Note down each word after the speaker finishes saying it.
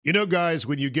You know, guys,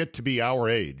 when you get to be our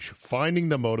age, finding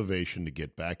the motivation to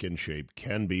get back in shape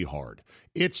can be hard.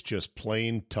 It's just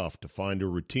plain tough to find a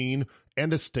routine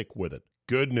and to stick with it.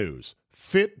 Good news.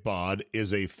 Fitbod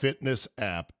is a fitness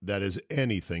app that is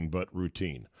anything but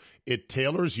routine. It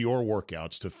tailors your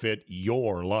workouts to fit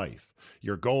your life,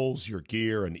 your goals, your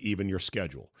gear, and even your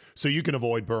schedule, so you can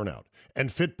avoid burnout. And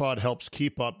Fitbod helps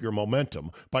keep up your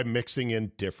momentum by mixing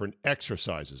in different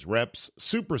exercises, reps,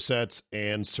 supersets,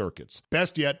 and circuits.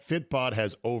 Best yet, Fitbod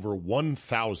has over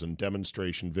 1,000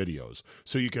 demonstration videos,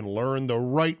 so you can learn the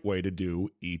right way to do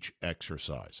each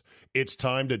exercise. It's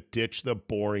time to ditch the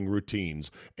boring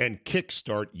routines and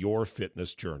kickstart your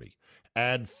fitness journey.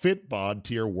 Add Fitbod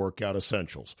to your workout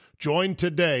essentials. Join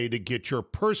today to get your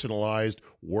personalized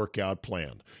workout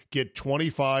plan. Get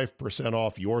 25%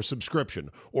 off your subscription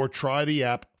or try the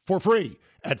app for free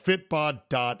at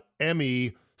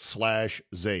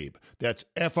fitbod.me/Zabe. That's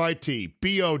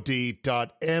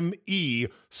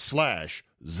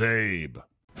fitbod.me/Zabe.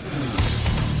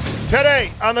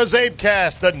 Today on the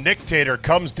Zabecast, the Nictator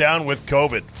comes down with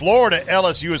COVID. Florida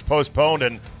LSU is postponed,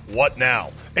 and what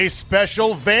now? A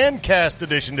special Vancast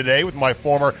edition today with my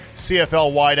former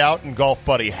CFL wideout and golf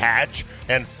buddy Hatch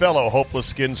and fellow Hopeless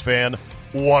Skins fan,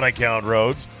 One Account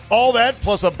Rhodes. All that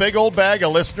plus a big old bag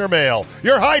of listener mail.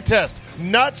 Your high test,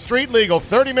 not street legal,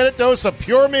 30-minute dose of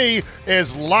pure me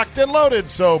is locked and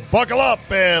loaded, so buckle up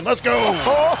and let's go.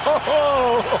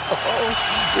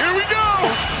 Here we go.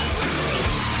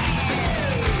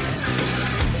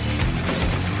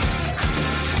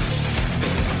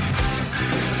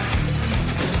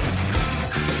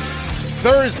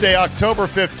 Thursday, October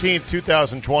 15th,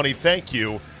 2020. Thank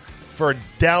you for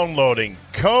downloading.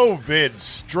 COVID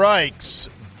strikes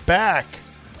back.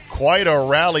 Quite a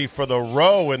rally for the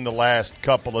row in the last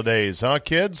couple of days, huh,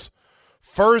 kids?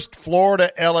 First,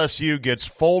 Florida LSU gets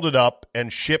folded up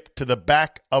and shipped to the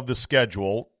back of the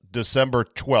schedule, December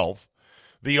 12th.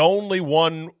 The only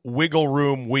one wiggle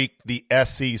room week the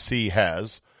SEC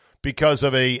has, because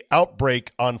of a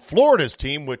outbreak on Florida's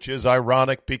team, which is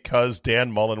ironic because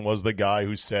Dan Mullen was the guy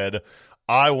who said,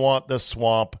 I want the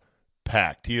swamp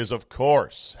packed. He has, of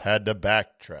course, had to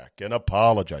backtrack and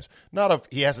apologize.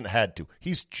 He hasn't had to.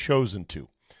 He's chosen to.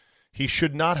 He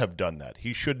should not have done that.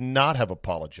 He should not have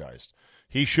apologized.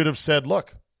 He should have said,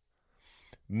 look,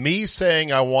 me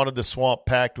saying I wanted the swamp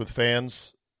packed with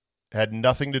fans had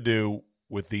nothing to do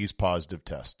with these positive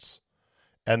tests.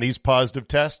 And these positive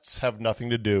tests have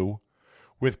nothing to do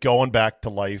with going back to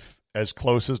life as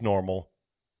close as normal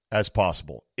as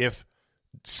possible. If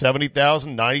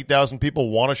 70,000, 90,000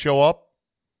 people want to show up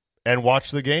and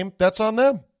watch the game, that's on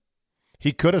them.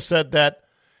 He could have said that.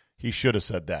 He should have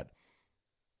said that.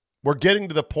 We're getting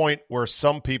to the point where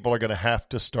some people are going to have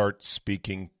to start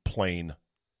speaking plain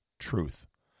truth.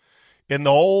 In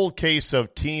the whole case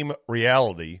of Team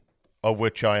Reality, of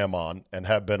which I am on and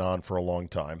have been on for a long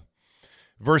time,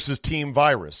 versus Team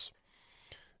Virus,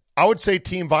 I would say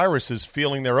Team Virus is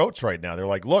feeling their oats right now. They're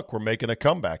like, look, we're making a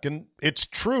comeback. And it's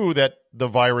true that the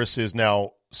virus is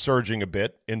now surging a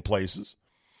bit in places.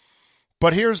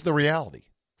 But here's the reality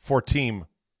for Team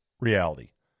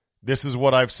Reality. This is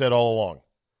what I've said all along.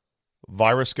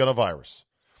 Virus gonna virus.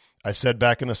 I said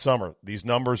back in the summer, these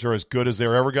numbers are as good as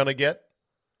they're ever going to get,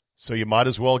 so you might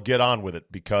as well get on with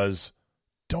it because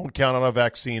don't count on a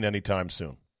vaccine anytime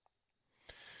soon.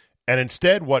 And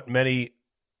instead, what many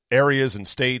areas and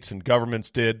states and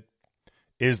governments did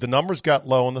is the numbers got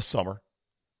low in the summer,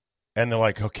 and they're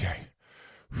like, okay,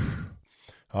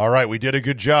 all right, we did a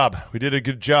good job. We did a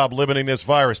good job limiting this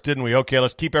virus, didn't we? Okay,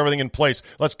 let's keep everything in place.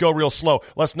 Let's go real slow.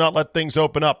 Let's not let things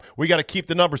open up. We got to keep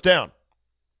the numbers down.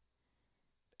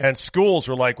 And schools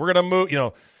were like, we're going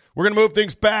to move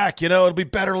things back. It'll be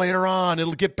better later on.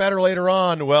 It'll get better later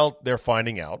on. Well, we're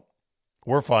finding out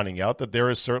that there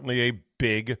is certainly a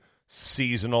big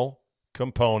seasonal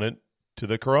component to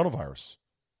the coronavirus.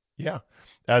 Yeah.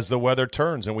 As the weather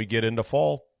turns and we get into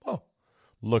fall, oh,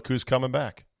 look who's coming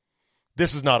back.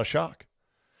 This is not a shock.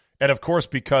 And of course,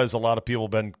 because a lot of people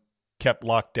have been kept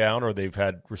locked down or they've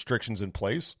had restrictions in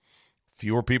place,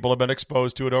 fewer people have been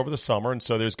exposed to it over the summer. And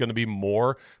so there's going to be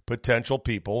more potential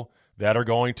people that are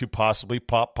going to possibly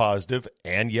pop positive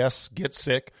and, yes, get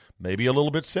sick, maybe a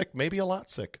little bit sick, maybe a lot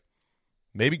sick,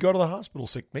 maybe go to the hospital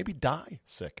sick, maybe die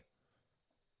sick.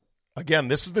 Again,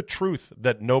 this is the truth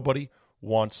that nobody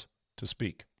wants to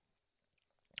speak.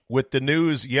 With the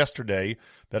news yesterday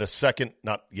that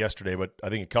not yesterday, but I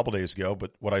think a couple days ago,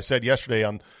 but what I said yesterday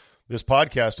on this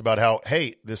podcast about how,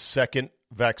 hey, this second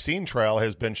vaccine trial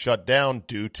has been shut down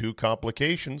due to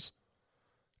complications,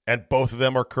 and both of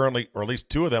them are currently, or at least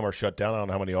two of them are shut down. I don't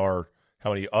know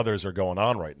how many others are going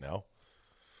on right now.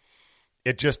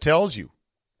 It just tells you,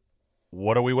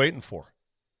 what are we waiting for?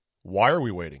 Why are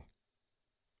we waiting?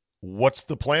 What's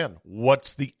the plan?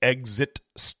 What's the exit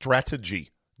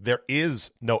strategy? There is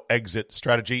no exit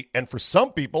strategy. And for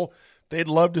some people, they'd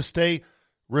love to stay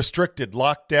restricted,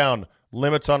 locked down,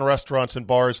 limits on restaurants and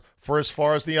bars for as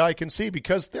far as the eye can see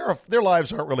because their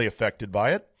lives aren't really affected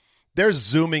by it. They're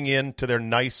zooming in to their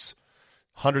nice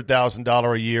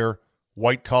 $100,000 a year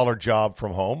white-collar job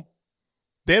from home.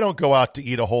 They don't go out to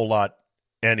eat a whole lot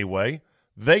anyway.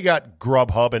 They got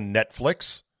Grubhub and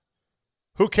Netflix.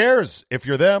 Who cares if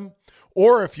you're them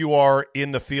or if you are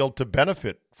in the field to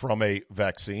benefit from a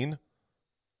vaccine?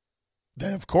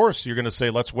 Then, of course, you're going to say,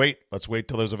 let's wait. Let's wait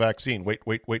till there's a vaccine.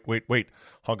 Wait.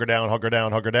 Hunker down, hunker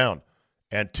down, hunker down.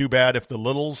 And too bad if the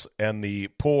littles and the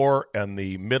poor and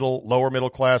the lower middle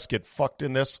class get fucked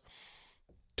in this.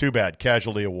 Too bad.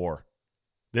 Casualty of war.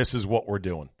 This is what we're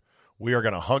doing. We are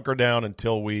going to hunker down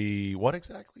until we, what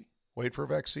exactly? Wait for a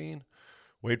vaccine?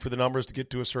 Wait for the numbers to get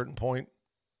to a certain point?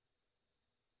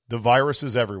 The virus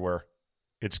is everywhere.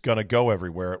 It's going to go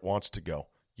everywhere it wants to go.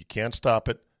 You can't stop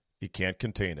it. You can't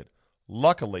contain it.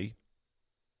 Luckily,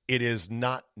 it is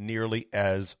not nearly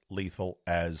as lethal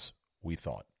as we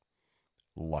thought.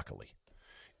 Luckily.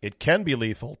 It can be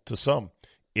lethal to some.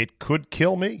 It could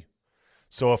kill me.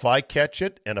 So if I catch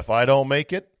it and if I don't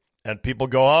make it and people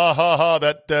go,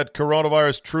 that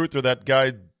coronavirus truth or that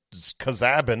guy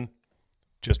Kazabin,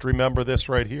 just remember this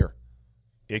right here.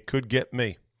 It could get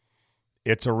me.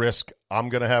 It's a risk I'm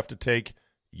going to have to take.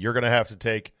 You're going to have to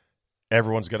take.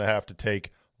 Everyone's going to have to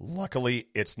take. Luckily,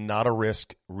 it's not a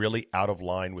risk really out of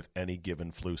line with any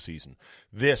given flu season.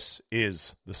 This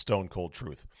is the stone cold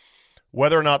truth.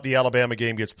 Whether or not the Alabama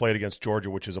game gets played against Georgia,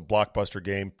 which is a blockbuster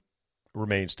game,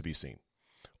 remains to be seen.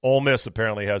 Ole Miss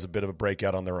apparently has a bit of a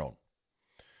breakout on their own.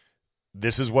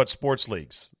 This is what sports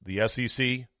leagues, the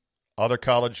SEC, other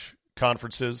college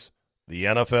conferences, the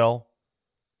NFL,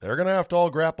 they're going to have to all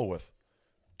grapple with.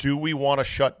 Do we want to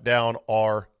shut down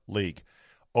our league?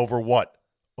 Over what?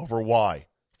 Over why?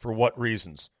 For what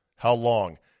reasons? How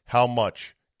long? How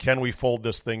much? Can we fold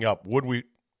this thing up? Would we?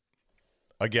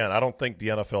 Again, I don't think the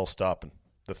NFL's stopping.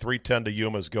 The 310 to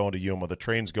Yuma is going to Yuma. The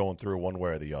train's going through one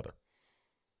way or the other.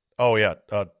 Oh, yeah.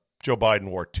 Joe Biden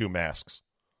wore 2 masks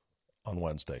on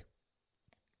Wednesday.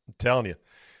 I'm telling you,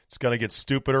 it's going to get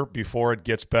stupider before it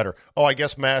gets better. Oh, I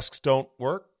guess masks don't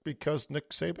work because Nick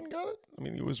Saban got it? I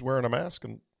mean, he was wearing a mask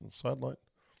on the sideline.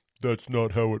 That's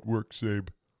not how it works, Sabe.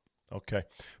 Okay.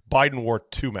 Biden wore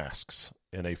 2 masks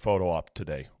in a photo op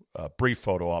today, a brief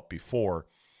photo op before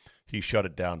he shut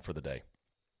it down for the day.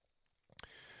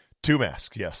 2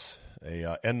 masks, yes.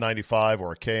 A N95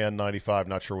 or a KN95,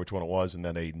 not sure which one it was, and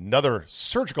then another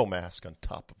surgical mask on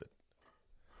top of it.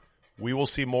 We will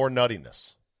see more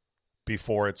nuttiness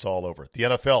before it's all over. The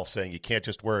NFL saying you can't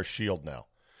just wear a shield now.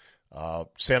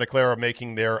 Santa Clara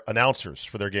making their announcers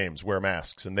for their games wear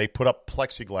masks, and they put up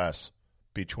plexiglass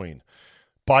between.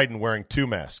 Biden wearing 2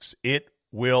 masks. It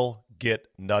will get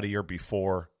nuttier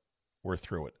before we're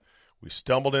through it. We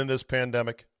stumbled into this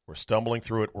pandemic. We're stumbling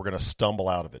through it. We're going to stumble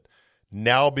out of it.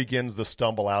 Now begins the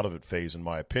stumble out of it phase, in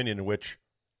my opinion, in which,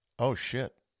 oh,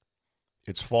 shit,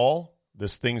 it's fall.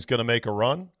 This thing's going to make a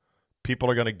run. People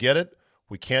are going to get it.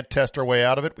 We can't test our way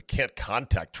out of it. We can't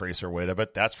contact trace our way out of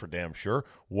it. That's for damn sure.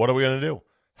 What are we going to do?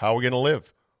 How are we going to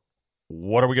live?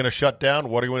 What are we going to shut down?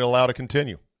 What are we going to allow to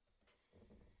continue?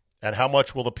 And how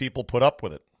much will the people put up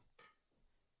with it?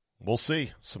 We'll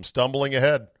see. Some stumbling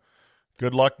ahead.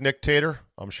 Good luck, Nick Tater.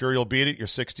 I'm sure you'll beat it. You're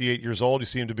 68 years old. You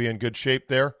seem to be in good shape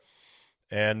there.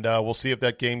 And we'll see if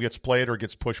that game gets played or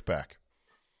gets pushed back.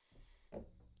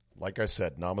 Like I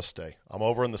said, namaste. I'm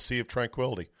over in the sea of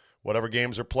tranquility. Whatever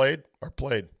games are played, are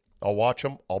played. I'll watch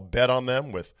them. I'll bet on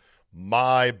them with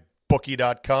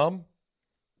mybookie.com.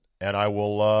 And I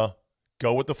will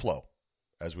go with the flow,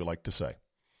 as we like to say.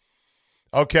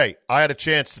 Okay, I had a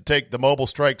chance to take the Mobile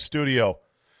Strike studio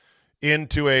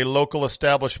into a local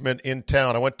establishment in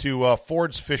town. I went to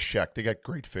Ford's Fish Shack. They got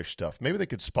great fish stuff. Maybe they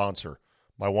could sponsor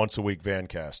my once-a-week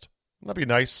Vancast. That'd be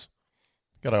nice.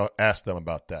 Got to ask them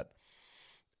about that.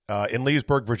 In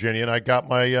Leesburg, Virginia, and I got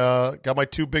my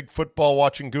 2 big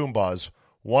football-watching Goombas.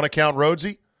 One account,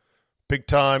 Rhodesy,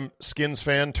 big-time Skins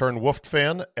fan turned Wolf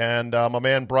fan, and my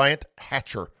man Bryant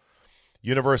Hatcher,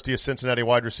 University of Cincinnati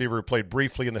wide receiver who played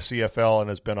briefly in the CFL and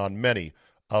has been on many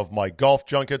of my golf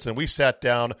junkets, and we sat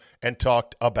down and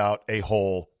talked about a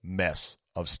whole mess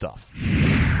of stuff.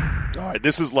 All right,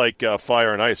 this is like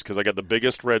fire and ice because I got the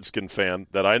biggest Redskin fan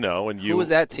that I know, and you. Who was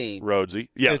that team? Rhodesy.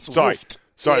 Yeah, it's sorry. Wolfed.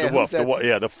 Sorry, yeah, the Wolf.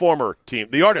 The former team.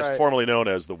 The artist right. formerly known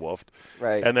as the Wolf.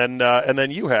 Right. And then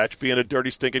you, Hatch, being a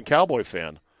dirty, stinking Cowboy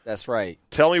fan. That's right.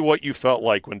 Tell me what you felt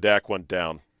like when Dak went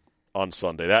down on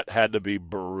Sunday. That had to be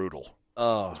brutal.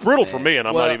 Oh, it's brutal man. for me, and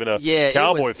I'm not even a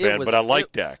Cowboy fan, but I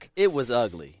like Dak. It was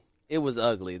ugly. It was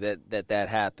ugly that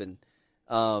happened.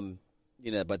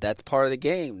 But that's part of the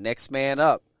game. Next man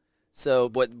up. So,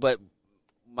 but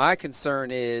my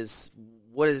concern is,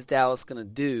 what is Dallas going to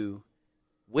do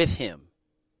with him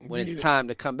when it's time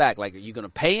to come back? Like, are you going to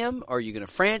pay him? Or are you going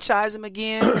to franchise him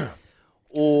again?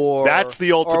 Or that's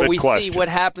the ultimate or we question. See what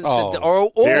happens.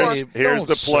 Here's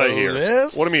the play here.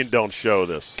 This? What do you mean? Don't show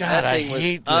this? God, I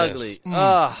hate this. Ugly. Look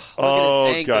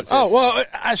at his God. Oh well,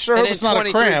 I sure hope it's not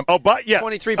a cramp. Oh, but yeah,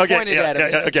 23 pointed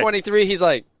at him. 23. He's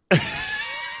like,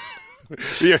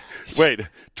 wait,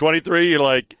 23. You're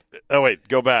like, oh wait,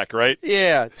 go back, right?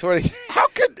 Yeah, 20.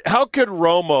 How could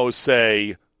Romo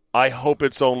say, "I hope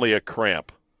it's only a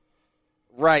cramp"?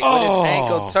 Right, when his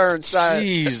ankle turns side.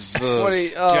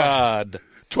 Jesus, God.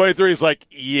 23 is like,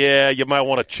 yeah, you might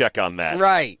want to check on that.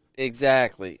 Right,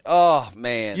 exactly. Oh,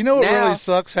 man. You know what really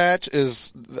sucks, Hatch,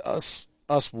 is us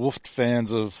Wolf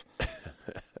fans have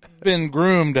been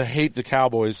groomed to hate the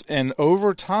Cowboys, and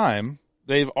over time,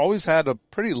 they've always had a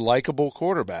pretty likable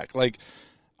quarterback. Like,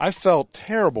 I felt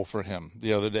terrible for him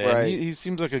the other day. Right. He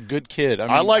seems like a good kid.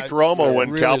 I liked Romo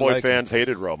when really Cowboy fans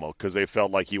hated Romo because they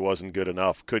felt like he wasn't good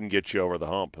enough, couldn't get you over the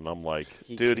hump. And I'm like,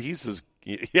 dude, he's as –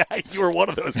 yeah, you were one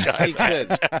of those guys. He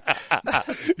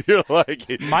could. You're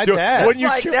like – my dad.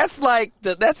 That's like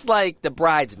the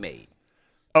bridesmaid.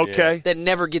 Okay. That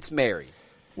never gets married.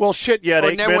 Well, shit, you had or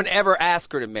Aikman. no one ever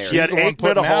asked her to marry. You had He's the one Aikman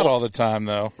putting out all the time,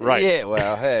 though. Right. Yeah,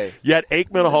 well, hey. You had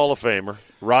Aikman, a Hall of Famer,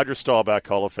 Roger Staubach,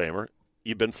 Hall of Famer.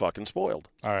 You've been fucking spoiled.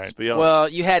 All right. Let's be honest. Well,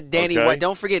 you had Danny Okay. White.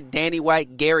 Don't forget Danny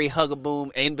White, Gary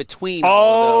Hugaboom in between.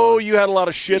 Oh, you had a lot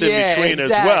of shit in between as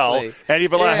well. And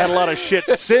you've had a lot of shit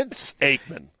since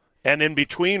Aikman and in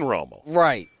between Romo.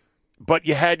 Right. But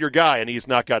you had your guy, and he's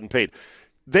not gotten paid.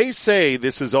 They say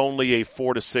this is only a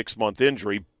 4 to 6 month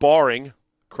injury, barring,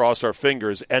 cross our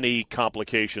fingers, any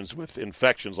complications with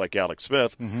infections like Alex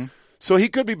Smith. Mm-hmm. So he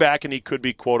could be back, and he could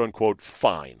be, quote-unquote,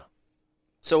 fine.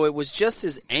 So it was just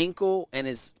his ankle and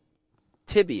his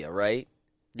tibia, right?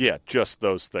 Yeah, just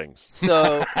those things.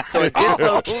 So a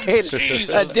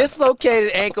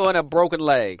dislocated ankle and a broken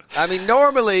leg. I mean,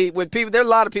 normally when there are a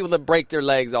lot of people that break their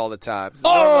legs all the time.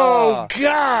 Oh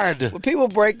God! When people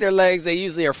break their legs, they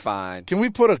usually are fine. Can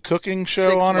we put a cooking show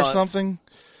 6 on months. or something?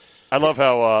 I love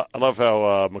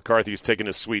how McCarthy's taking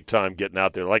his sweet time getting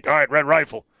out there. Like, all right, Red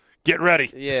Rifle, get ready.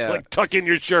 Yeah. Like, tuck in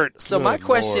your shirt. So Good my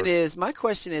question Lord.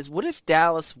 is, what if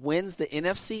Dallas wins the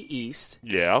NFC East?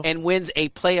 Yeah. And wins a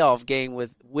playoff game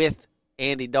with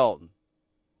Andy Dalton?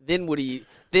 Then what do you?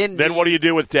 Then what do you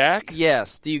do with Dak?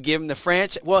 Yes. Do you give him the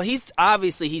franchise? Well, he's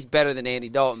better than Andy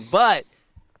Dalton, but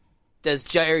does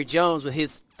Jerry Jones, with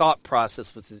his thought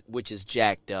process, which is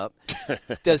jacked up,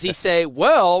 does he say,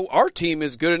 well, our team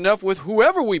is good enough with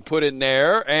whoever we put in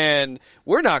there, and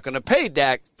we're not going to pay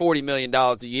Dak $40 million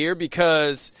a year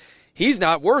because he's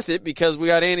not worth it because we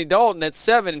got Andy Dalton at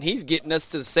 7, and he's getting us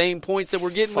to the same points that we're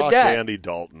getting with Dak. Andy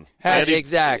Dalton.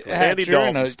 Exactly. Andy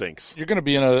Dalton stinks. You're going to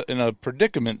be in a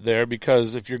predicament there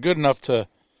because if you're good enough to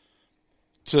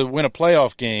win a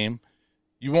playoff game,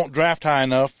 you won't draft high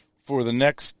enough for the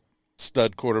next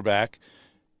stud quarterback.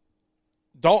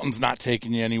 Dalton's not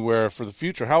taking you anywhere for the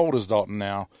future. How old is Dalton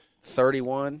now?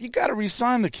 31. You got to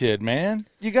re-sign the kid, man.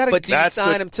 You got to. But do you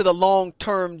sign him to the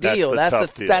long-term deal?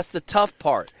 That's the tough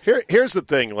part. Here's the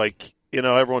thing. Like,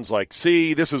 everyone's like,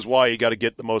 see, this is why you got to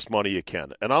get the most money you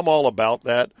can. And I'm all about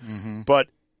that. Mm-hmm. But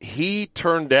he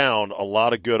turned down a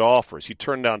lot of good offers. He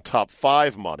turned down top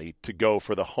 5 money to go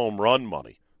for the home run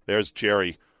money. There's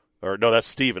Jerry. Or no, that's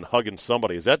Steven hugging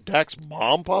somebody. Is that Dak's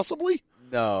mom, possibly?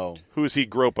 No. Who's he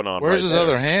groping on? Where's his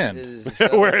other hand?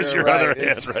 Where's your other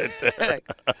hand right there?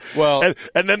 Well,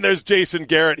 and then there's Jason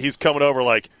Garrett. He's coming over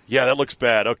like, yeah, that looks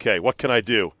bad. Okay, what can I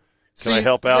do? Can I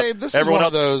help out? Dave, this Everyone is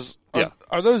else. one of those. Yeah.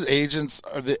 Are those agents?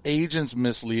 Are the agents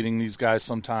misleading these guys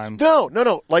sometimes?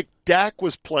 No. Like Dak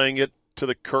was playing it to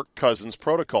the Kirk Cousins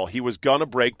protocol. He was gonna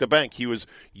break the bank. He was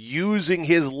using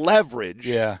his leverage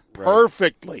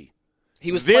perfectly.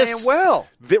 He was playing well.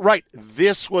 Right.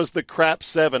 This was the crap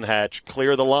 7 hatch,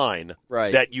 clear the line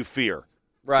that you fear.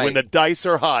 Right. When the dice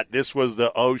are hot, this was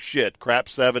the, oh, shit, crap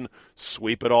 7,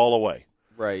 sweep it all away.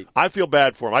 Right. I feel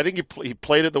bad for him. I think he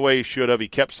played it the way he should have. He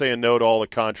kept saying no to all the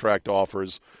contract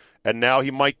offers, and now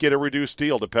he might get a reduced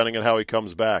deal depending on how he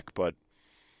comes back. But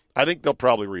I think they'll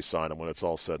probably re-sign him when it's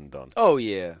all said and done. Oh,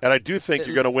 yeah. And I do think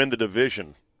you're going to win the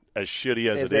division, as shitty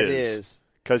as it is. Is.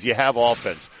 Because you have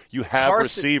offense. You have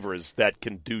receivers that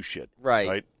can do shit.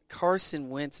 Right. Carson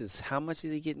Wentz is, how much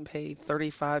is he getting paid?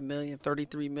 $35 million,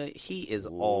 $33 million? He is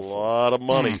awful. A lot of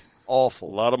money. Awful.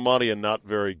 A lot of money and not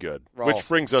very good. Awful. Which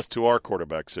brings us to our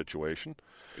quarterback situation.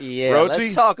 Yeah, Rhodesy?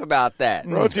 let's talk about that.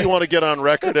 Rhodesy, you want to get on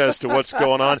record as to what's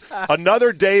going on?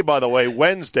 Another day, by the way,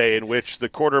 Wednesday, in which the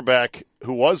quarterback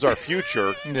who was our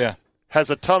future has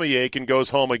a tummy ache and goes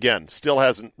home again. Still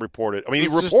hasn't reported. I mean,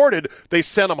 he reported they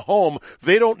sent him home.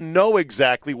 They don't know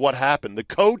exactly what happened. The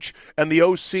coach and the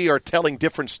OC are telling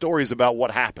different stories about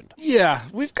what happened. Yeah,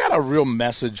 we've got a real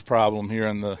message problem here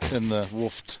in the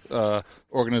Wolf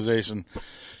organization.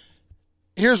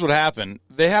 Here's what happened.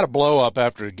 They had a blow-up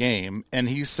after a game, and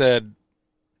he said,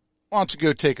 why don't you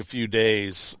go take a few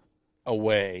days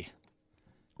away?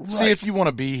 Right. See if you want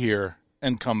to be here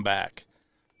and come back.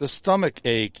 The stomach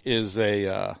ache is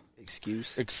a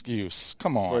excuse.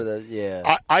 Come on.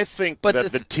 I think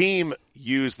that the team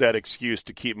used that excuse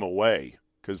to keep him away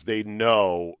because they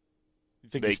know. You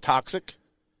think he's toxic?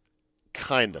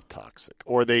 Kind of toxic.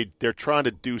 Or they're trying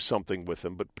to do something with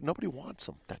him, but nobody wants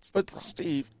him. That's the problem.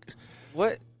 Steve,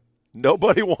 what?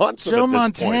 Nobody wants him. Joe at this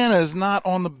Montana point. is not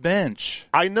on the bench.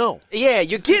 I know. Yeah,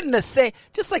 you're getting the same,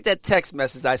 just like that text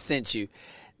message I sent you.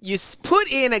 You put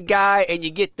in a guy and you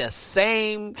get the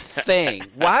same thing.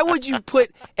 Why would you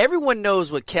put – everyone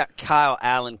knows what Kyle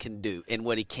Allen can do and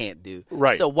what he can't do.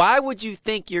 Right. So why would you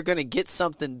think you're going to get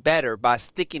something better by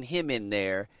sticking him in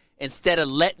there instead of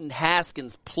letting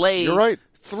Haskins play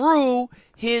through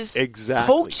his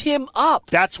coach him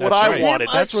up? That's what I wanted.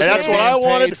 That's what I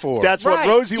wanted. For. That's what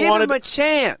Rosie wanted. Give him a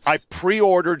chance. I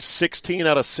pre-ordered 16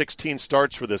 out of 16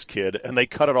 starts for this kid, and they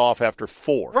cut it off after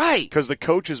 4. Right. Because the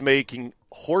coach is making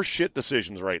horseshit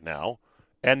decisions right now,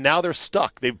 and now they're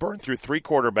stuck. They've burned through 3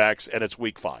 quarterbacks, and it's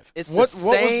week 5. It's the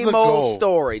same old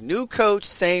story. New coach,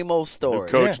 same old story. New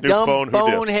coach, new phone, who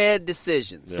dis? Bonehead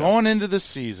decisions. Yeah. Going into the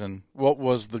season, what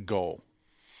was the goal?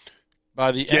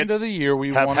 By the end of the year, we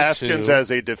have wanted Haskins to as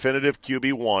a definitive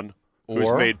QB1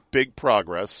 who's made big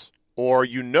progress, or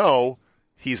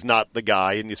he's not the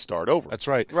guy and you start over. That's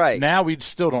right. Right. Now we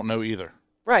still don't know either.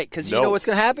 Right, because you know what's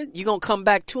going to happen? You're going to come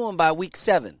back to him by week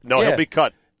 7. No, he'll be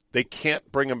cut. They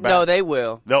can't bring him back. No, they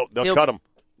will. No, they'll cut him.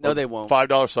 No, they won't.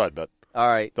 $5 side bet. All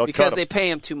right, they'll because cut they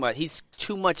pay him too much. He's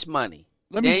too much money.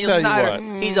 Let me Daniel tell Snyder,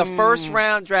 you what. He's a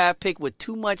first-round draft pick with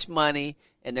too much money,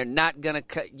 and they're not going to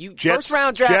cut you.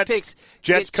 First-round draft picks.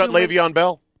 Jets cut Le'Veon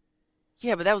Bell.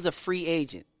 Yeah, but that was a free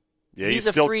agent. Yeah, he's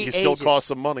a free agent. He still costs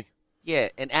some money. Yeah,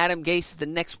 and Adam Gase is the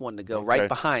next one to go right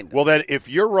behind him. Well, then, if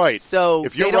you're right,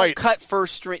 they don't cut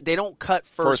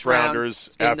first rounders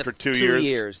after 2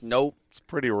 years. Nope, it's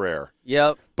pretty rare.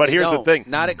 Yep, but here's the thing: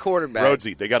 not at quarterback.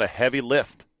 Rhodesy, they got a heavy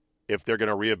lift if they're going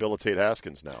to rehabilitate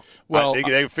Haskins now. Well,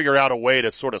 they figure out a way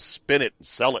to sort of spin it and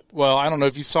sell it. Well, I don't know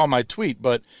if you saw my tweet,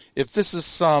 but if this is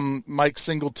some Mike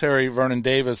Singletary, Vernon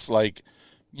Davis,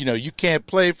 you can't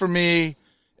play for me.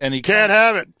 And he can't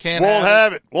have it. Won't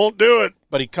have it. Won't do it.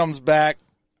 But he comes back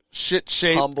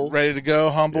shit-shaped, ready to go,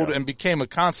 humbled, Yeah. and became a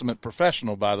consummate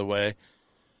professional, by the way.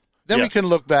 Then we can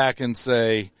look back and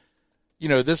say,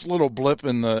 this little blip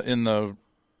in the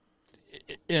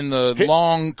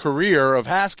long career of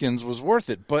Haskins was worth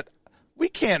it. But we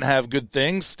can't have good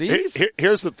things, Steve.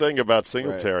 Here's the thing about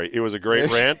Singletary. Right. It was a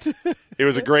great rant. It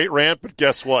was a great rant, but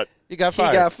guess what? He got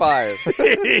fired.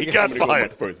 He got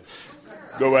fired.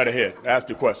 Go right ahead. Ask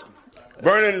your question.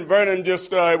 Vernon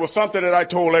just, it was something that I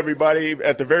told everybody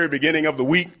at the very beginning of the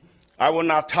week. I will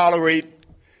not tolerate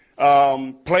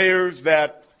players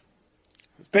that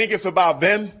think it's about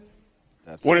them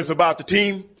when it's about the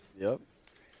team. Yep.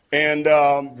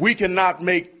 And we cannot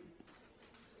make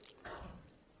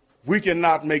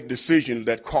decisions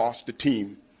that cost the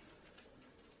team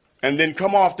and then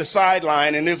come off the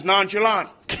sideline and it's nonchalant.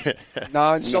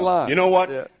 Nonchalant. You know what?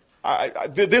 Yeah.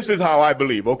 This is how I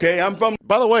believe, okay?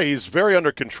 By the way, he's very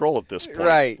under control at this point.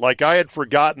 Right. Like, I had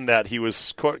forgotten that he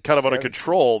was kind of under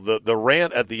control. The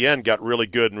rant at the end got really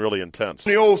good and really intense.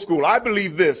 In the old school, I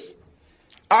believe this.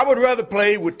 I would rather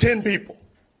play with 10 people.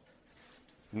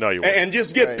 No, you wouldn't. And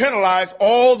just get penalized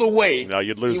all the way. No,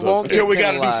 you'd lose You those won't games. Until we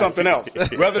got to do something else.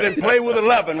 Rather than play with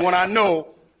 11 when I know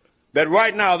that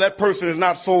right now that person is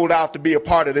not sold out to be a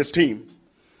part of this team.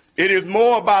 It is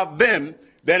more about them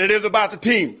than it is about the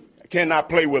team. Cannot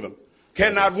play with them.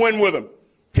 Cannot win with them.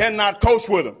 Cannot coach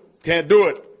with them. Can't do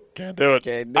it. Can't do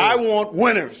it. I want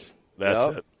winners.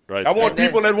 That's it. Right. I want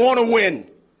people that want to win.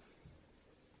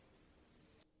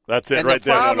 That's it And right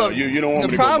the problem, there. You don't want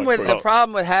me to go problem much with further. the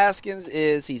problem with Haskins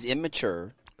is he's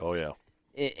immature. Oh, yeah.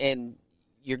 And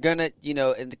you're gonna,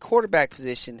 in the quarterback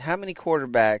position, how many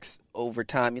quarterbacks over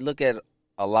time? You look at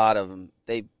a lot of them;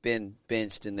 they've been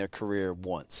benched in their career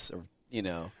once, or.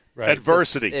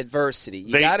 Adversity. Adversity.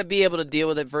 You got to be able to deal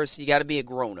with adversity. You got to be a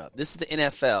grown-up. This is the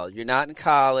NFL. You're not in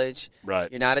college.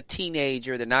 Right. You're not a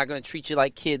teenager. They're not going to treat you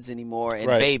like kids anymore and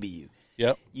Right. baby you.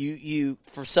 Yep. You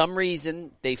for some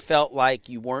reason, they felt like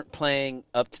you weren't playing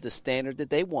up to the standard that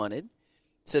they wanted.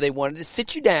 So they wanted to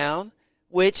sit you down,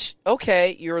 which,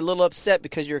 okay, you're a little upset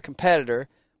because you're a competitor,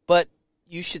 but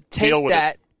you should take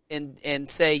that and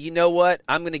say, you know what,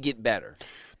 I'm going to get better.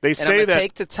 They say I'm that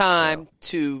take the time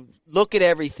to look at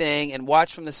everything and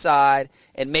watch from the side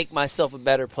and make myself a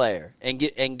better player and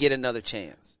get another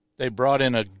chance. They brought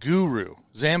in a guru.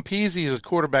 Zampese is a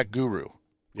quarterback guru.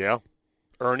 Yeah.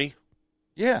 Ernie.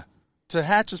 Yeah. To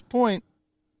Hatch's point,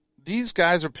 these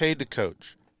guys are paid to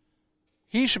coach.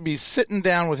 He should be sitting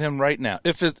down with him right now.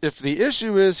 If the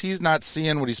issue is he's not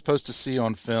seeing what he's supposed to see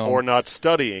on film. Or not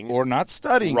studying.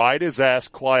 Ride his ass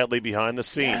quietly behind the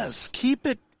scenes. Yes, keep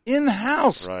it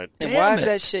in-house. Right. And why does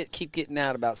that shit keep getting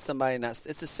out about somebody not?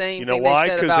 It's the same thing why?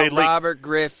 they said 'Cause about Robert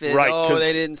Griffin. Right,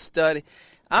 they didn't study.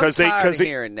 I'm tired of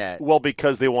hearing that. Well,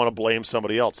 because they want to blame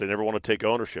somebody else. They never want to take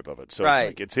ownership of it. So right. It's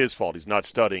like it's his fault. He's not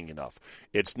studying enough.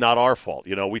 It's not our fault.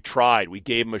 We tried. We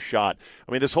gave him a shot.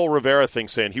 I mean, this whole Rivera thing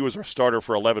saying he was our starter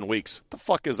for 11 weeks. What the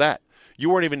fuck is that? You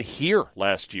weren't even here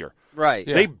last year. Right.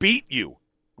 Yeah. They beat you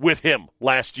with him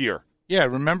last year. Yeah,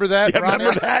 remember that? Yeah,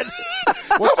 remember that?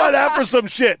 How about that for some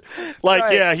shit? Like,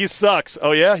 right. Yeah, he sucks.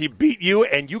 Oh, yeah? He beat you,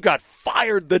 and you got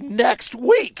fired the next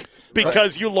week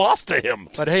because you lost to him.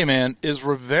 But, hey, man, is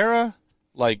Rivera,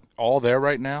 all there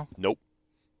right now? Nope.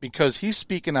 Because he's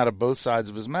speaking out of both sides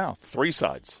of his mouth. 3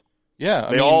 sides. Yeah.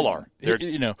 They all are.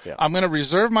 I'm going to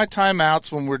reserve my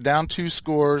timeouts when we're down 2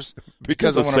 scores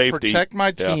because I want to protect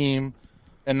my team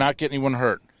and not get anyone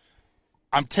hurt.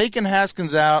 I'm taking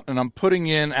Haskins out, and I'm putting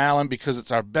in Allen because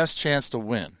it's our best chance to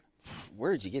win.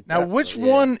 Where'd you get that? Now, which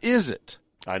one is it?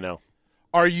 I know.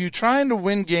 Are you trying to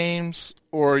win games,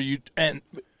 or are you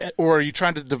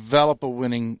trying to develop a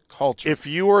winning culture? If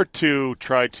you were to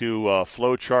try to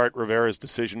flowchart Rivera's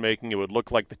decision-making, it would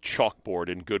look like the chalkboard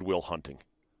in Good Will Hunting.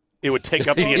 It would take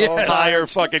up the entire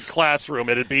fucking classroom.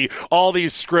 It'd be all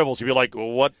these scribbles. You'd be like,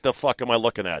 what the fuck am I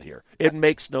looking at here? It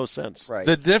makes no sense. Right.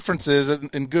 The difference is,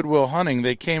 in Good Will Hunting,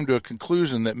 they came to a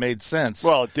conclusion that made sense.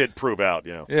 Well, it did prove out,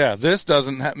 Yeah, this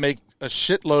doesn't make a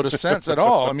shitload of sense at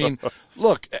all. I mean,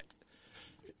 look.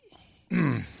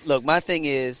 Look, my thing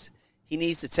is, he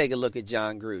needs to take a look at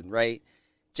John Gruden, right?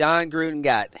 John Gruden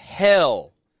got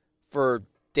hell for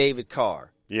David Carr.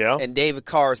 Yeah. And David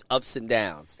Carr's ups and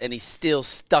downs, and he's still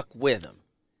stuck with him.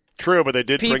 True, but they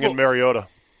did bring in Mariota.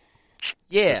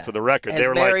 Yeah. Just for the record. Has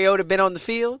Mariota been on the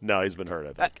field? No, he's been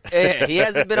hurt, I think. He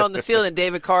hasn't been on the field, and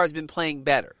David Carr has been playing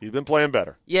better. He's been playing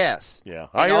better. Yes. Yeah,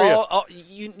 I hear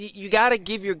you. You got to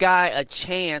give your guy a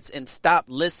chance and stop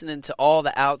listening to all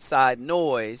the outside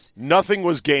noise. Nothing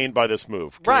was gained by this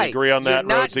move. Can we agree on that, You're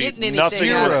not Rhodesy? getting anything Nothing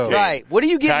out was of it. gained. Right. What are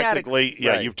you getting out of it?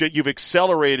 Yeah, right. you've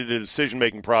accelerated a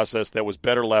decision-making process that was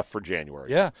better left for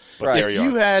January. Yeah. But right.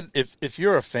 If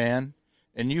you're a fan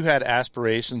and you had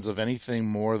aspirations of anything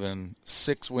more than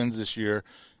 6 wins this year,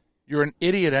 you're an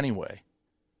idiot anyway.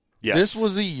 Yes. This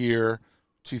was a year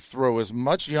to throw as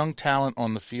much young talent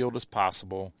on the field as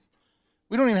possible.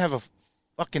 We don't even have a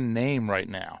fucking name right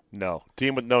now. No.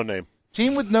 Team with no name.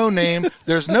 Team with no name.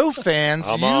 There's no fans.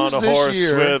 I'm on a horse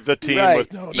with a team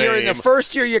with no name. You're in the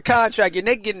first year of your contract.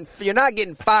 You're not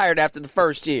getting fired after the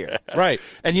first year. Right.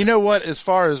 And you know what? As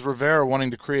far as Rivera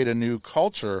wanting to create a new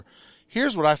culture,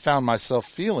 here's what I found myself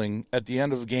feeling at the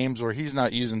end of games where he's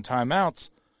not using timeouts.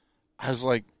 I was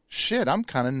like, shit, I'm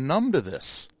kind of numb to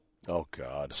this. Oh,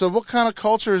 God. So what kind of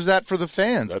culture is that for the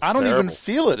fans? That's I don't terrible. even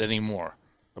feel it anymore.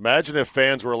 Imagine if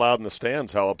fans were allowed in the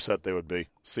stands, how upset they would be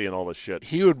seeing all this shit.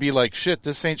 He would be like, shit,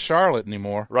 this ain't Charlotte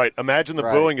anymore. Right. Imagine the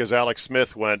booing as Alex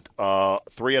Smith went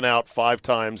 3 and out 5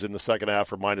 times in the second half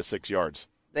for -6 yards.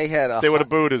 They would have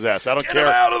booed his ass. I don't care. Get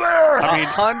him out of there! I mean,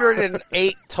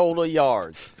 108 total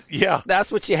yards. Yeah. That's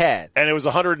what you had. And it was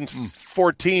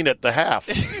 114 at the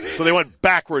half. So they went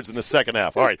backwards in the second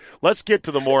half. All right, let's get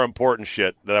to the more important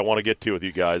shit that I want to get to with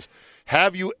you guys.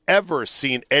 Have you ever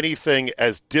seen anything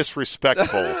as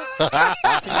disrespectful as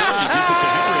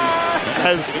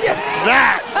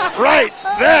that right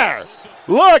there?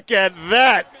 Look at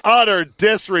that utter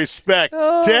disrespect.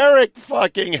 Derek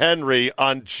fucking Henry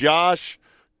on Josh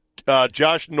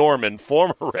Norman,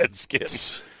 former Redskin.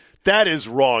 That is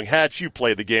wrong. Hatch, you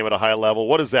played the game at a high level.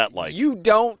 What is that like? You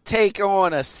don't take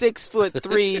on a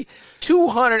 6'3",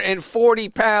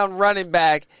 240-pound running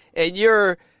back, and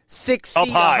you're 6 feet,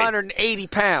 180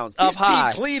 pounds up high.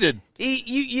 He's depleted.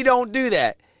 You don't do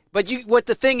that. But what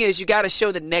the thing is, you got to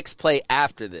show the next play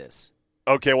after this.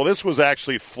 Okay, well, this was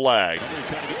actually flagged.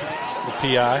 The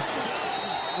PI?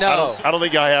 No. I don't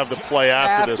think I have the play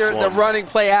after this one. The running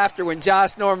play after when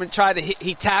Josh Norman tried to hit,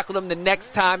 he tackled him the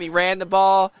next time he ran the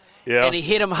ball. Yeah. And he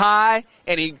hit him high,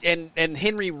 and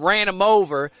Henry ran him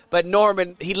over, but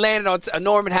Norman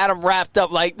had him wrapped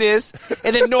up like this,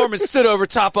 and then Norman stood over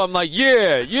top of him like,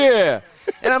 yeah.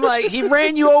 And I'm like, he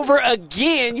ran you over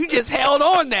again. You just held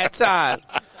on that time.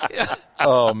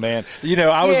 Oh man,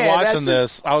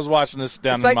 I was watching this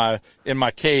down in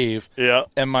my cave. Yeah.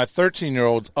 And my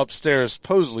 13-year-old's upstairs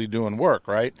supposedly doing work,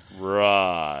 right?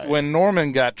 Right. When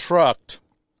Norman got trucked,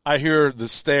 I hear the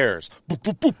stairs. Boop,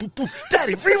 boop, boop, boop, boop.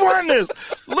 Daddy, rewind this.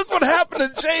 Look what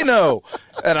happened to Jano.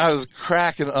 And I was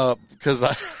cracking up because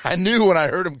I knew when I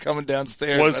heard him coming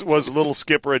downstairs. Was little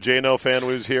Skipper a Jano fan when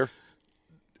he was here?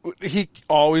 He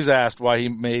always asked why he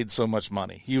made so much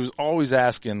money. He was always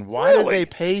asking, why did they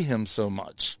pay him so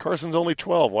much? Carson's only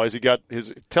 12. Why has he got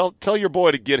his – tell your boy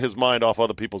to get his mind off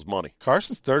other people's money.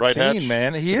 Carson's 13, right,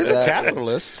 man. He is a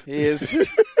capitalist. He is.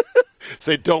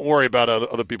 Say, don't worry about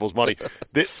other people's money.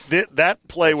 That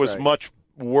play was much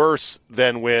worse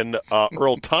than when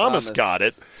Earl Thomas got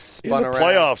it in the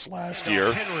playoffs last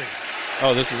year.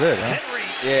 Oh, this is it, huh?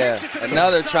 Yeah,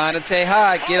 another trying to say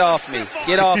hi. Get off me.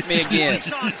 Get off me again.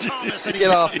 Get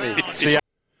off me. See,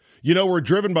 we're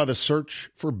driven by the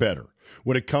search for better.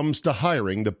 When it comes to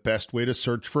hiring, the best way to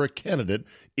search for a candidate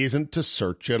isn't to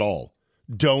search at all.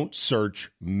 Don't search,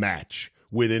 match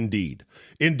with Indeed.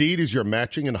 Indeed is your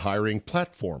matching and hiring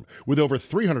platform with over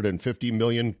 350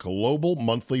 million global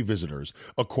monthly visitors,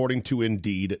 according to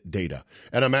Indeed data,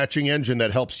 and a matching engine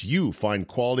that helps you find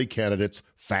quality candidates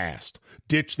fast.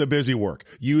 Ditch the busy work.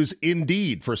 Use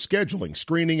Indeed for scheduling,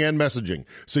 screening, and messaging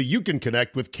so you can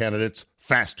connect with candidates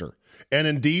faster. And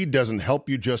Indeed doesn't help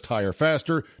you just hire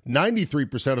faster.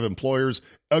 93% of employers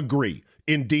agree.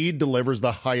 Indeed delivers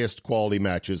the highest quality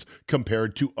matches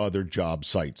compared to other job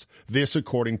sites. This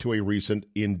according to a recent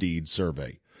Indeed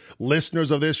survey.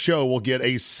 Listeners of this show will get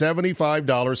a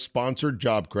 $75 sponsored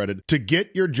job credit to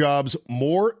get your jobs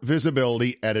more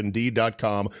visibility at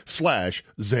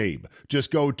Indeed.com/Zabe.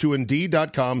 Just go to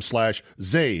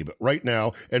Indeed.com/Zabe right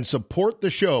now and support the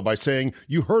show by saying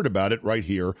you heard about it right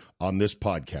here on this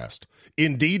podcast.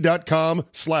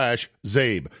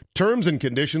 Indeed.com/Zabe. Terms and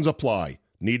conditions apply.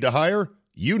 Need to hire?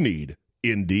 You need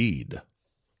Indeed.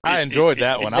 I enjoyed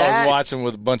that one. I was watching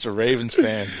with a bunch of Ravens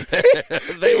fans.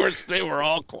 they were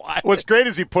all quiet. What's great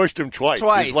is he pushed him twice.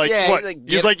 He's like, yeah, what?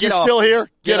 He's like, you still here?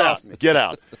 Get out. Get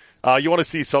out. You want to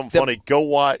see something funny? Go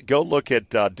look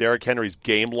at Derrick Henry's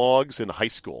game logs in high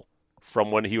school from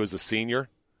when he was a senior.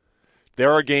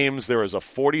 There are games. There was a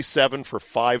 47 for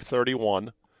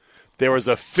 531. There was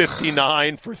a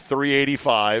 59 for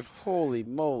 385. Holy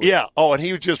moly. Yeah. Oh, and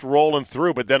he was just rolling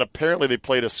through. But then apparently they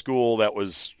played a school that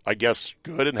was, I guess,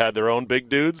 good and had their own big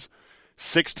dudes.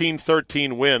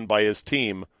 16-13 win by his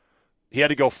team. He had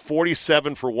to go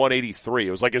 47 for 183.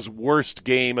 It was like his worst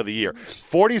game of the year.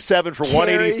 47 for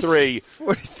 183.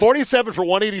 47 for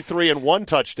 183 and one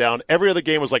touchdown. Every other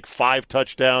game was like 5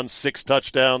 touchdowns, 6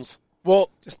 touchdowns. Well,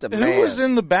 just a who man. was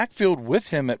in the backfield with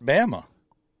him at Bama?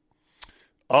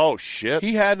 Oh shit!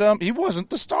 He had he wasn't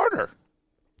the starter.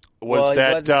 Was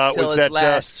that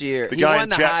last year? The he guy won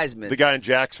the Heisman. The guy in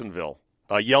Jacksonville,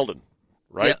 Yeldon,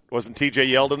 right? Yep. Wasn't T.J.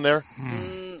 Yeldon there?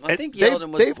 I think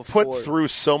Yeldon was they've before. put through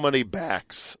so many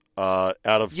backs out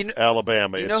of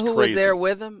Alabama. You know it's who crazy. was there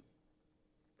with him?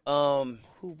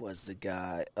 Who was the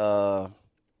guy?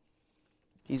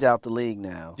 He's out the league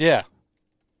now. Yeah,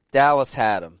 Dallas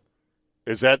had him.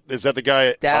 Is that the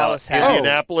guy? Dallas had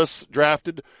Indianapolis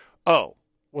drafted. Oh.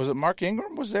 Was it Mark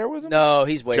Ingram was there with him? No,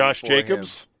 he's waiting Josh for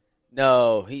Jacobs? him.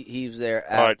 No, he was there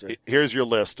after. All right, here's your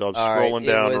list. I'm All scrolling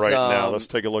down was, right now. Let's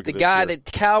take a look at this. The guy here.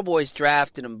 that Cowboys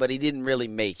drafted him, but he didn't really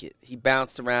make it. He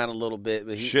bounced around a little bit.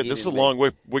 But Shit, this is a long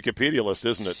Wikipedia list,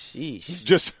 isn't it? Sheesh. It's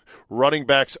just running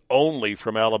backs only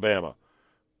from Alabama.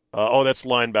 That's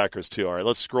linebackers, too. All right,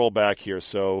 let's scroll back here.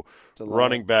 So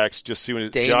running backs, just see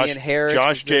what Damian Harris,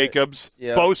 Josh Jacobs,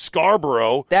 yep. Bo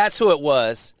Scarborough. That's who it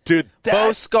was. Dude,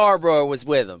 Bo Scarborough was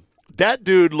with him. That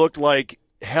dude looked like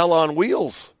hell on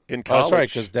wheels in college. That's right,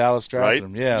 because Dallas drafted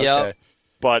him. Yeah, yep. okay.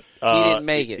 But he didn't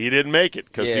make it. He didn't make it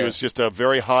because he was just a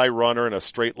very high runner and a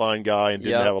straight line guy and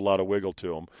didn't have a lot of wiggle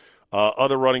to him.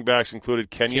 Other running backs included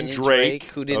Kenyon Drake,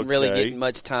 who didn't really get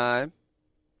much time.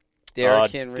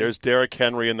 Derrick Henry. There's Derrick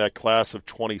Henry in that class of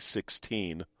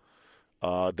 2016.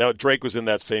 Drake was in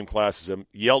that same class as him.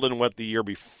 Yeldon went the year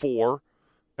before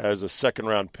as a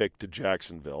second-round pick to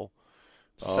Jacksonville.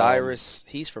 Cyrus,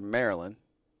 he's from Maryland.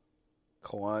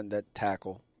 Kwan, that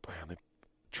tackle.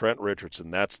 Trent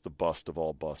Richardson, that's the bust of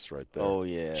all busts right there. Oh,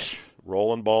 yeah.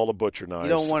 Rolling ball of butcher knives. You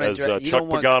don't want to Chuck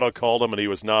Pagano called him, and he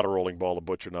was not a rolling ball of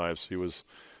butcher knives. He was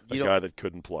a guy that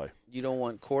couldn't play. You don't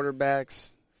want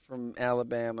quarterbacks from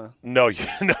Alabama? No, you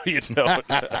don't.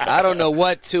 I don't know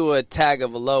what Tua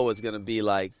Tagovailoa is going to be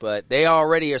like, but they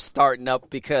already are starting up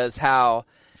because how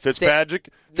Fitzpatrick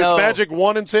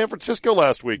won in San Francisco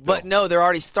last week, though. But no, they're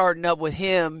already starting up with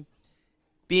him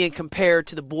being compared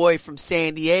to the boy from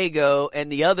San Diego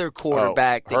and the other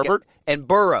quarterback. Herbert? And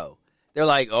Burrow. They're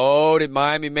like, oh, did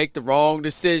Miami make the wrong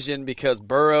decision because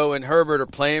Burrow and Herbert are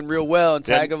playing real well and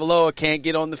Tagovailoa can't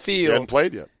get on the field. He hasn't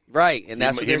played yet. Right, and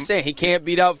that's what they're saying. He can't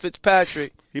beat out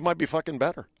Fitzpatrick. He might be fucking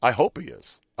better. I hope he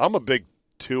is. I'm a big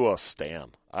Tua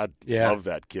stan. I love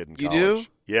that kid in college. You do?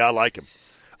 Yeah, I like him.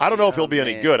 I don't know if he'll be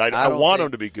any good. I want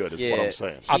him to be good is what I'm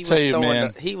saying. I'll tell you,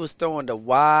 man. He was throwing the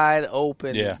wide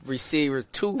open receivers.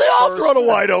 They all throw to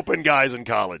wide open guys in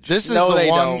college. This is the one.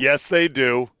 Don't. Yes, they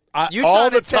do. You all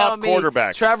trying the to tell top me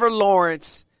quarterbacks. Trevor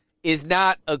Lawrence is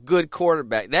not a good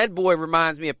quarterback? That boy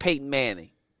reminds me of Peyton Manning.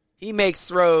 He makes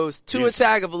throws. Tua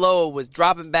Tagovailoa was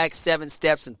dropping back 7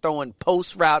 steps and throwing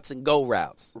post routes and go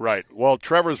routes. Right. Well,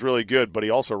 Trevor's really good, but he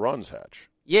also runs, Hatch.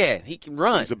 Yeah, he can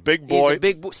run. He's a big boy. He's a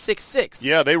big boy, 6'6".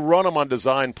 Yeah, they run him on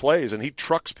design plays, and he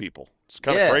trucks people. It's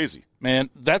kind of crazy. Man,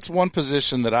 that's one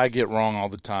position that I get wrong all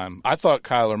the time. I thought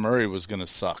Kyler Murray was going to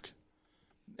suck.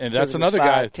 And that's another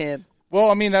guy. 5'10". Well,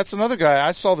 I mean, that's another guy.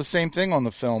 I saw the same thing on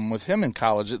the film with him in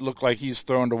college. It looked like he's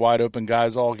throwing to wide open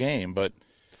guys all game, but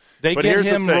get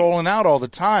him rolling out all the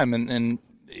time, and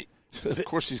of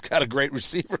course he's got a great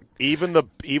receiver. Even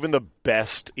the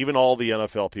best, even all the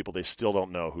NFL people, they still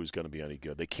don't know who's going to be any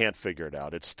good. They can't figure it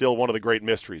out. It's still one of the great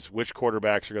mysteries. Which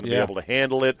quarterbacks are going to be able to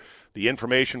handle it, the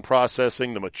information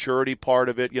processing, the maturity part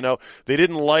of it. You know, they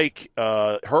didn't like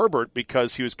Herbert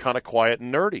because he was kind of quiet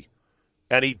and nerdy.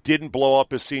 And he didn't blow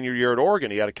up his senior year at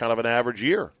Oregon. He had a kind of an average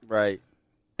year. Right.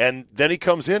 And then he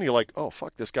comes in, you're like, oh,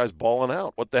 fuck, this guy's balling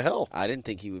out. What the hell? I didn't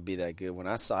think he would be that good. When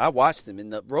I watched him in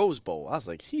the Rose Bowl, I was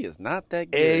like, he is not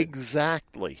that good.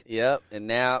 Exactly. Yep. And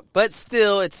now, but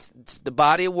still, it's the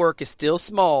body of work is still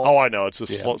small. Oh, I know. It's a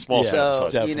small sample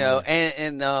size. So, you know,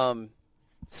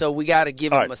 so we got to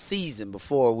give him a season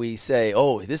before we say,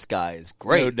 oh, this guy is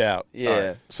great. No doubt. Yeah.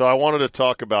 Right. So I wanted to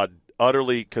talk about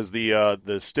utterly, because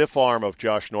the stiff arm of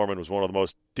Josh Norman was one of the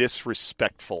most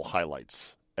disrespectful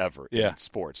highlights ever in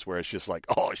sports, where it's just like,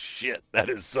 oh, shit, that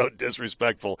is so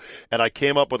disrespectful. And I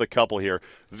came up with a couple here.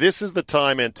 This is the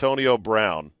time Antonio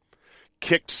Brown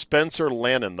kicked Spencer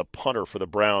Lannon, the punter for the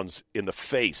Browns, in the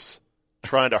face,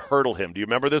 trying to hurdle him. Do you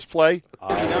remember this play?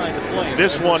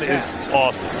 This one is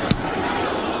awesome.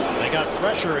 They got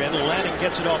pressure in. Lanning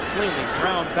gets it off cleanly.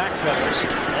 Brown backpedals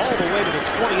all the way to the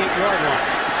 28-yard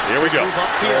line. Here we go.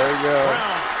 There we go.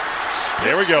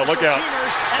 There we go. Look out.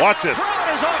 Watch this. Brown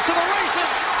is off to the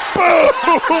races. Boom!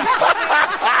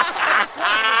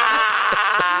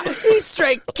 He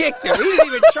straight kicked him. He didn't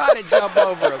even try to jump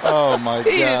over him. Oh, my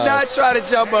God. He did not try to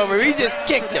jump over him. He just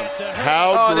kicked him.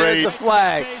 How great. There's the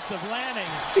flag.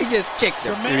 He just kicked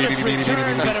him.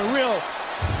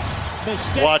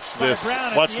 Watch this.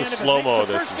 Watch the slow-mo.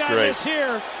 This is great.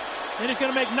 And he's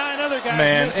going to make 9 other guys.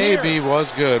 Man, AB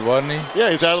was good, wasn't he? Yeah,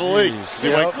 he's out of the league. He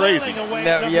went crazy. Here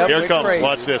it comes. Crazy.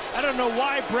 Watch this. I don't know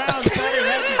why Brown thought he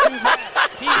had to do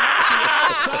that. He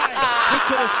had to be outside. He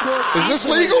could have scored. Is this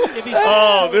legal?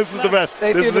 Oh, this is the best.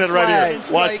 This is it right here.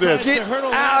 Watch this. Get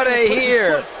out of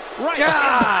here.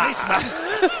 God.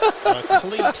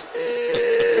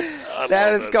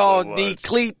 That is called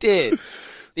decleated.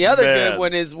 The other good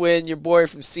one is when your boy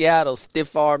from Seattle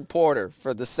stiff-armed Porter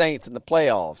for the Saints in the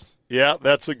playoffs. Yeah,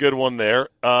 that's a good one there.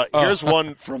 Here's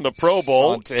one from the Pro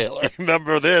Bowl. Sean Taylor.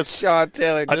 Remember this? Sean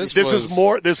Taylor. This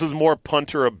is more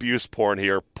punter abuse porn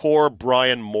here. Poor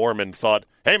Brian Moorman thought,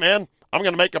 hey, man, I'm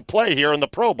going to make a play here in the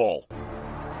Pro Bowl. Boom!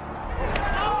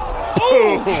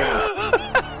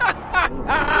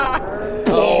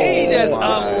 He just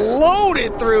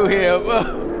unloaded through him.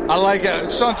 I like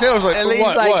it. Sean Taylor's like,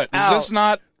 what? Is this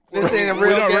not? This ain't a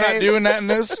real game. We're not doing that in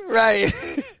this? Right.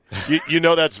 You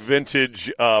know that's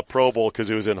vintage Pro Bowl because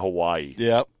it was in Hawaii.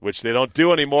 Yep. Which they don't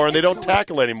do anymore, and they don't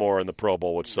tackle anymore in the Pro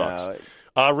Bowl, which sucks.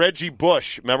 No. Reggie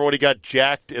Bush, remember when he got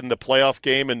jacked in the playoff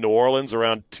game in New Orleans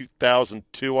around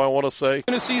 2002, I want to say?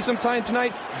 Going to see some time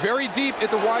tonight very deep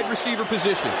at the wide receiver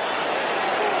position.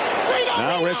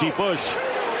 Now Reggie Bush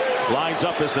lines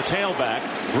up as the tailback.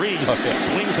 Breeze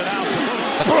swings it out to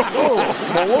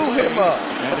Move him up.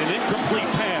 And an incomplete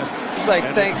pass. He's like,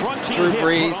 thanks, Drew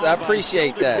Brees. I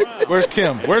appreciate that. Where's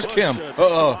Kim? He's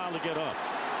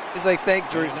like,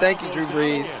 thank you, Drew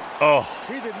Brees. Oh.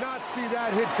 He did not see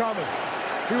that hit coming.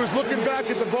 He was looking back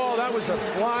at the ball. That was a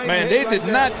flying Man, they did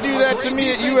not do that to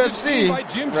me at USC. By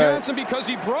Jim Johnson because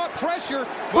he brought pressure.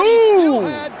 Boom!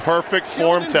 Perfect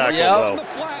form tackle, though.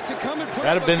 To come and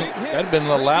That'd have been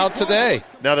allowed today.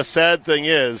 Now, the sad thing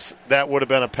is that would have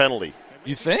been a penalty.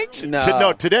 You think?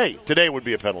 No. Today would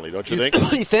be a penalty, don't you think?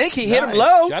 You think? He hit him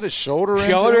low. Got his shoulder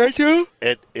into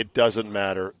It doesn't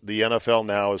matter. The NFL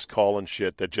now is calling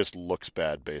shit that just looks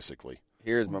bad, basically.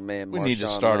 Here's my man, We Marshawn need to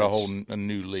start Lynch. a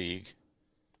new league.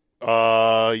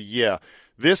 Yeah.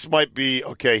 This might be,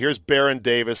 okay, here's Baron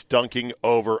Davis dunking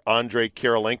over Andre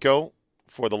Kirilenko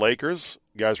for the Lakers.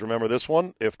 You guys remember this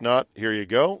one? If not, here you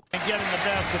go. And get in the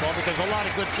basketball because a lot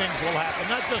of good things will happen,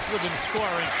 not just with him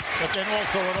scoring, but then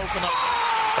also it open up.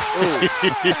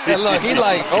 And look, he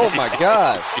like, oh my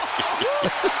God.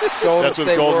 That's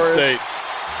with Golden State.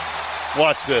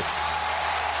 Watch this.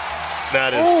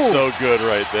 That is so good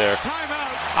right there.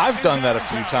 I've done that a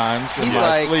few times in He's my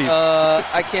like, sleep.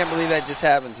 I can't believe that just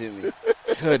happened to me.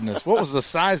 Goodness, what was the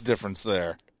size difference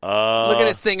there? Look at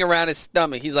this thing around his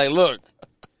stomach. He's like, look,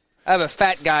 I have a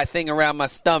fat guy thing around my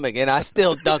stomach, and I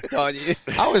still dunked on you.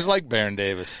 I always liked Baron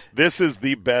Davis. This is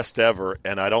the best ever,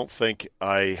 and I don't think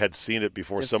I had seen it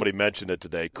before somebody mentioned it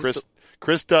today.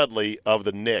 Chris Dudley of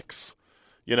the Knicks,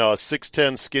 a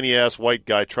 6'10", skinny-ass white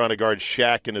guy trying to guard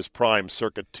Shaq in his prime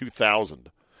circa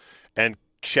 2000. And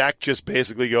Shaq just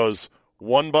basically goes,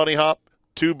 1 bunny hop,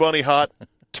 2 bunny hop,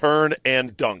 turn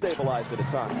and dunk. Stabilized at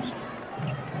times.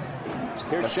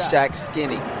 Here's That's Shaq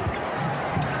skinny.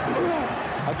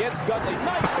 Against Dudley.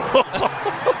 Nice.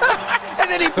 And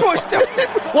then he pushed him.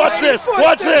 Watch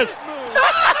this.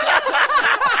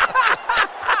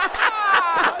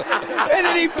 And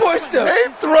then he pushed him. He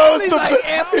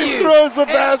throws the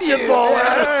basketball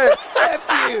at him.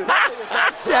 F you.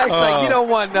 Shaq's like, you don't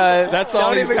want none. That's all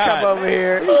Don't he's even got. come over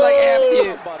here. He's like, F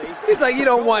you. He's like, you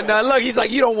don't want none. Look, he's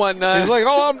like, you don't want none. He's like,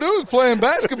 all I'm doing is playing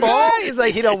basketball. He's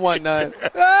like, he don't want none.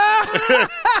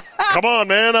 Come on,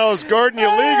 man. I was guarding you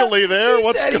legally there. He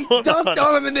What's said he going dunked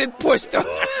on him and then pushed him.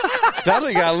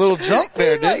 Dudley got a little jump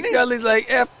there, didn't he? Dudley's like,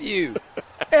 F you.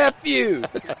 F you.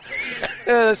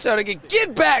 Trying to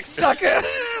get back, sucker.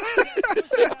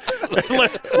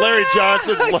 Larry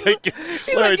Johnson's like,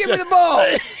 He's like, give me the ball.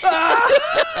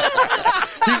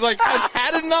 He's like, I've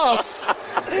had enough.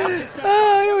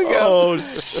 Here we go. oh,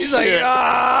 He's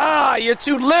like, you're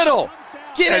too little.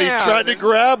 Get and he out. tried to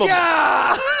grab him.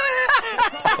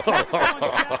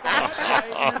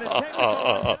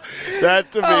 That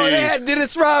to me. Oh, they had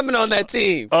Dennis Rodman on that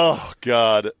team. Oh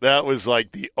God, that was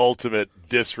like the ultimate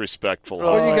disrespectful.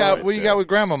 What do you got with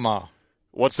Grandmama?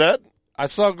 What's that? I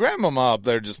saw Grandmama up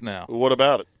there just now. What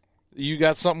about it? You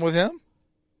got something with him?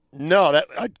 No,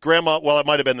 Grandma. Well, it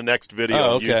might have been the next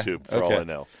video on YouTube for all I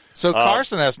know. So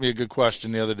Carson asked me a good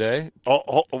question the other day.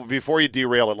 Before you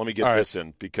derail it, let me get this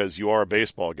in because you are a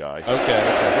baseball guy. Okay.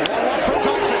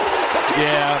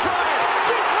 Yeah.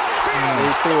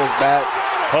 He threw his bat.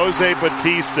 Jose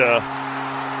Batista,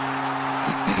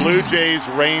 Blue Jays,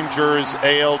 Rangers,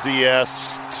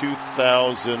 ALDS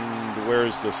 2000.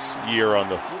 Where's this year on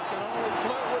the?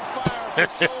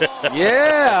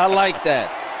 Yeah, I like that.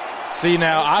 See,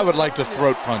 now I would like to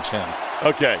throat punch him.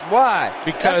 Okay. Why?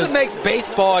 Because that's what makes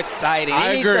baseball exciting.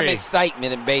 I It needs some agree.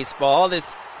 excitement in baseball.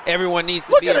 Everyone needs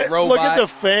to Look be at a it. robot. Look at the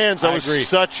fans. That was agree.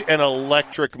 such an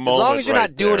electric moment. As long as you're right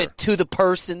not doing there. it to the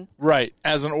person. Right.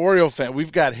 As an Oriole fan,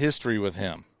 we've got history with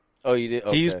him. Oh, you did?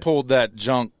 Okay. He's pulled that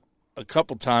junk a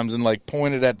couple times and,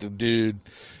 pointed at the dude.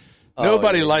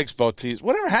 Nobody likes Bautista.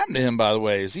 Whatever happened to him, by the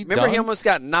way? Is he Remember done? he almost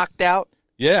got knocked out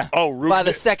Yeah. Oh, by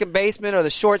the second baseman or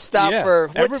the shortstop for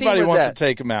what Everybody team was wants that? to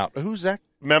take him out. Who's that?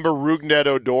 Remember Rougned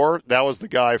Odor? That was the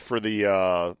guy for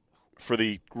the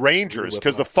Rangers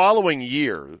because the following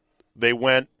year they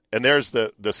went and there's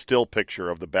the still picture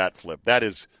of the bat flip.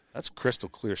 That's a crystal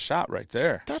clear shot right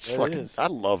there. That's fucking. I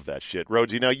love that shit,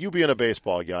 Rhodesy. Now you being a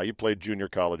baseball guy, you played junior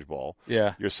college ball.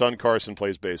 Yeah. Your son Carson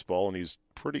plays baseball and he's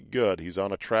pretty good. He's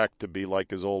on a track to be like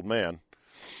his old man.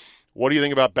 What do you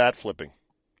think about bat flipping?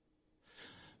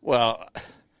 Well,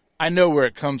 I know where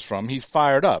it comes from. He's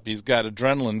fired up. He's got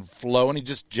adrenaline flow, and he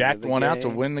just jacked one out to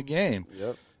win the game.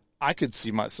 Yep. I could see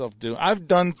myself doing. I've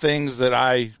done things that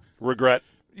I regret.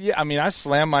 Yeah, I mean, I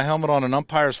slammed my helmet on an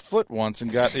umpire's foot once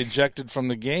and got ejected from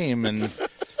the game, and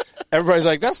everybody's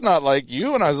like, "That's not like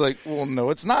you," and I was like, "Well,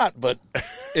 no, it's not, but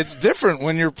it's different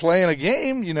when you're playing a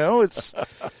game. You know, it's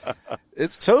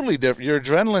totally different. Your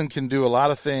adrenaline can do a lot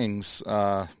of things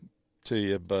to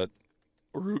you, but."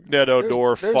 Rougned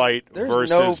Odor fight versus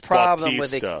no problem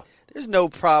Bautista. there's no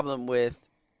problem with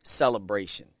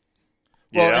celebration.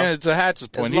 Well, Yeah. and to Hatch's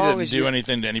point, As he long didn't as do you-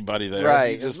 anything to anybody there.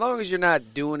 Right. He just- As long as you're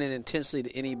not doing it intentionally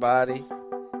to anybody.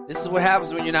 This is what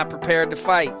happens when you're not prepared to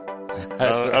fight. I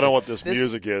don't know what this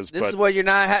music is, This but is what you're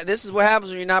not. This is what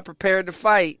happens when you're not prepared to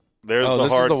fight. There's Oh, the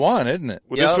this hard. is the one, isn't it?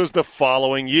 Well, Yep. This was the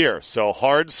following year. So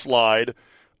hard slide.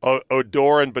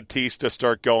 Odor and Batista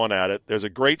start going at it. There's a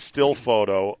great still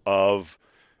photo of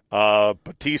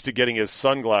Batista getting his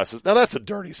sunglasses. Now that's a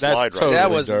dirty slide, totally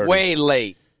That was dirty. way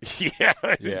late.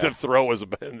 right? Yeah. The throw was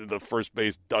in the first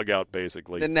base dugout,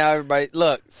 basically. And now everybody,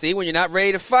 look, see, when you're not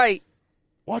ready to fight,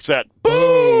 Watch that.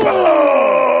 Boom!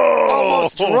 Boom!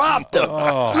 almost dropped him.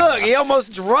 Look, he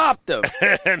almost dropped him.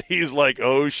 And he's like,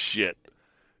 oh, shit.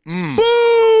 Boom!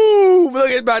 Look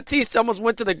at Batista, almost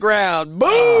went to the ground.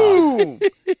 Boom!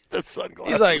 The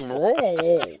sunglasses. He's like,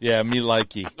 oh, Yeah, me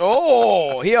likey.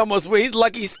 he's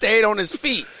lucky he stayed on his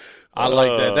feet. I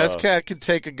like that. That's cat could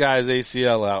take a guy's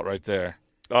ACL out right there.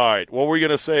 All right. What were you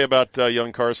going to say about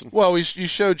young Carson? Well, you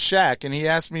showed Shaq, and he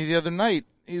asked me the other night.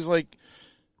 He's like,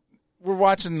 we're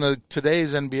watching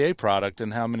today's NBA product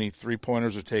and how many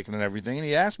three-pointers are taken and everything, and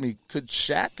he asked me, could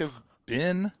Shaq have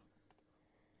been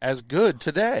as good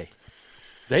today?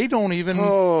 They don't even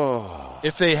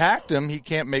if they hacked him, he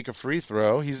can't make a free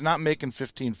throw. He's not making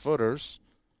 15-footers.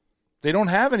 They don't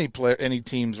have any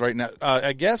teams right now.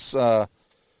 I guess I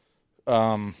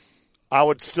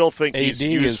would still think AD he's is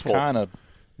useful. kind of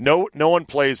No one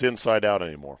plays inside out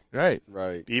anymore. right.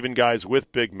 Right. Even guys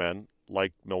with big men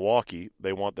like Milwaukee,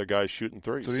 they want their guys shooting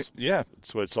threes. Yeah,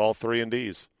 So it's all 3 and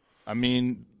Ds. I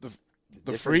mean the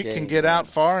Different freak game, can get man. out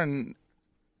far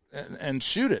and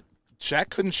shoot it. Shaq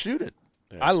couldn't shoot it.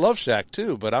 I love Shaq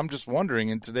too, but I'm just wondering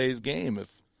in today's game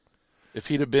if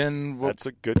he'd have been That's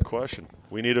a good question.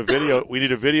 We need a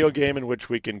video game in which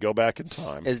we can go back in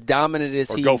time As dominant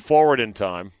as or he, go forward in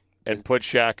time and put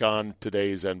Shaq on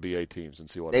today's NBA teams and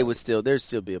see what happens. there'd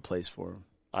still be a place for him.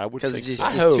 I would Because think he's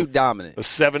so. just too dominant. A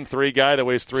 7'3" guy that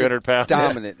weighs 300 pounds.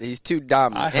 Dominant. He's too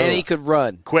dominant. And he could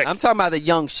run. Quick. I'm talking about the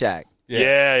young Shaq.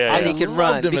 Yeah. And he can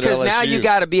run. Loved him at Because now LSU. you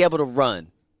got to be able to run.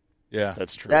 yeah.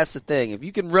 That's true. That's the thing. If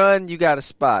you can run, you got a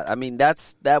spot. I mean,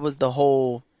 that was the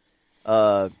whole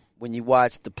when you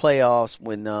watch the playoffs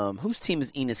when whose team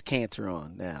is Enes Kanter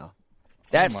on now?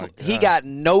 He got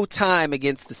no time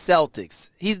against the Celtics.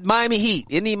 He's Miami Heat.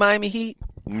 Isn't he Miami Heat?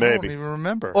 I don't Maybe. even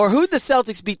remember. Or who'd the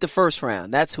Celtics beat the first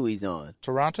round? That's who he's on.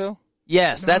 Toronto?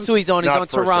 Yes, that's who he's on. He's Not on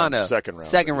first round, Toronto. second round.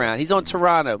 Second round. He's on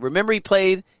Toronto. Remember, he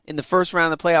played in the first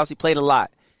round of the playoffs. He played a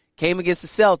lot. Came against the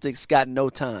Celtics, got no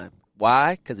time.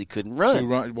 Why? Because he couldn't run.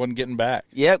 Wasn't getting back.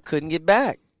 Yep, couldn't get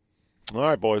back. All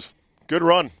right, boys. Good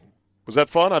run. Was that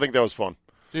fun? I think that was fun.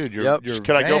 Dude, Yep.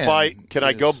 Can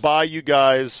I go buy you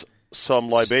guys some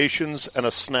libations and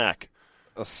a snack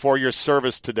for your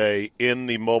service today in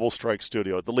the Mobile Strike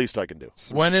studio? At the least I can do.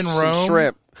 When in Rome? Some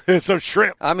shrimp. Some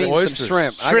shrimp. I mean, Oysters. some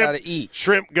shrimp. I got to eat.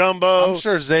 Shrimp gumbo. I'm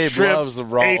sure Zabe shrimp loves the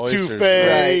raw oysters. etouffee.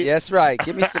 Right, that's right.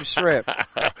 Give me some shrimp.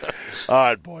 All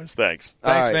right, boys. Thanks.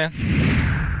 Thanks, All right.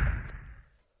 man.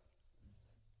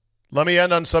 Let me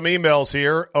end on some emails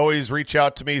here. Always reach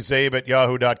out to me,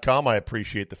 zabe@yahoo.com. I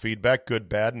appreciate the feedback, good,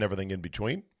 bad, and everything in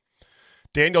between.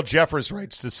 Daniel Jeffers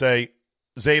writes to say,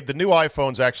 Zabe, the new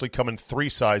iPhones actually come in 3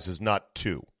 sizes, not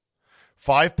 2.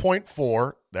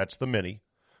 5.4, that's the mini.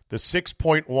 The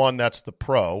 6.1, that's the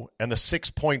Pro. And the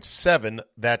 6.7,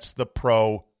 that's the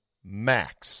Pro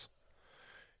Max.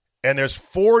 And there's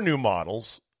 4 new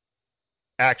models,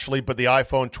 actually, but the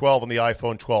iPhone 12 and the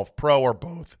iPhone 12 Pro are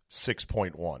both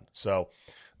 6.1. So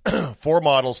 4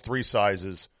 models, 3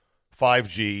 sizes,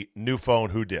 5G, new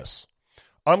phone, who dis?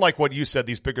 Unlike what you said,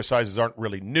 these bigger sizes aren't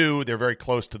really new. They're very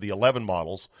close to the 11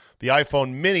 models. The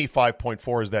iPhone mini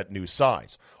 5.4 is that new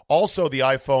size. Also, the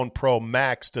iPhone Pro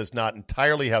Max does not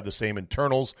entirely have the same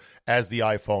internals as the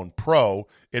iPhone Pro.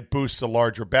 It boosts a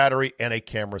larger battery and a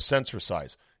camera sensor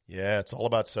size. Yeah, it's all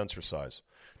about sensor size.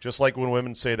 Just like when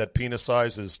women say that penis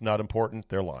size is not important,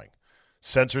 they're lying.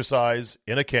 Sensor size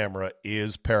in a camera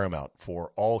is paramount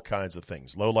for all kinds of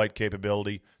things. Low light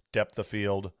capability, depth of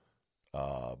field,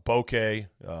 bokeh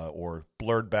or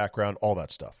blurred background, all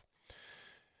that stuff.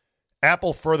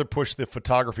 Apple further pushed the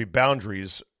photography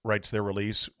boundaries, writes their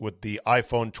release, with the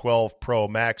iPhone 12 Pro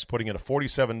Max putting in a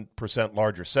 47%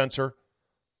 larger sensor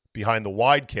behind the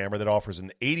wide camera that offers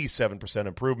an 87%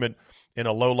 improvement in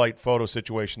a low-light photo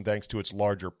situation thanks to its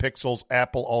larger pixels.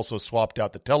 Apple also swapped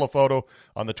out the telephoto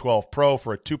on the 12 Pro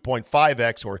for a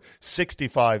 2.5x or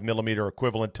 65mm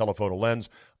equivalent telephoto lens.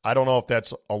 I don't know if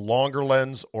that's a longer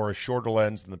lens or a shorter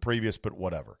lens than the previous, but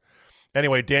whatever.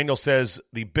 Anyway, Daniel says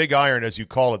the big iron, as you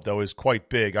call it, though, is quite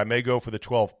big. I may go for the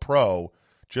 12 Pro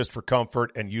just for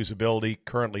comfort and usability,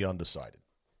 currently undecided.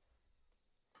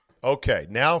 Okay,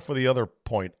 now for the other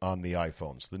point on the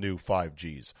iPhones, the new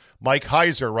 5Gs. Mike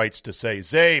Heiser writes to say,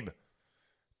 Zabe,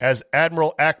 as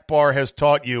Admiral Akbar has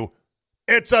taught you,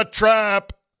 it's a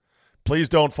trap. Please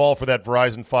don't fall for that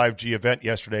Verizon 5G event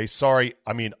yesterday. Sorry,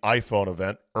 I mean iPhone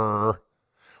event.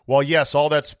 Well, yes, all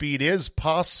that speed is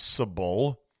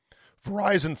possible.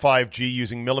 Verizon 5G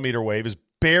using millimeter wave is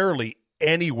barely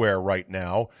anywhere right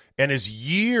now and is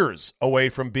years away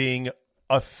from being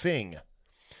a thing.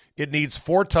 It needs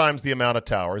 4 times the amount of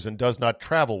towers and does not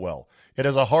travel well. It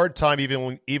has a hard time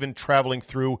even traveling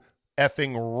through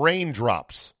effing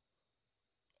raindrops.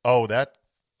 Oh,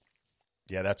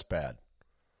 that's bad.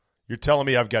 You're telling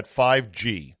me I've got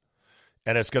 5G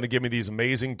and it's going to give me these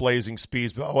amazing blazing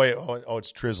speeds. But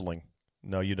it's drizzling.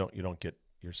 No, you don't get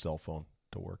your cell phone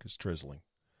to work. It's drizzling.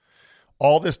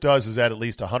 All this does is add at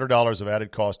least $100 of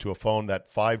added cost to a phone.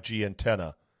 That 5G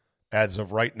antenna, as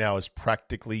of right now, is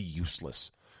practically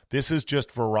useless. This is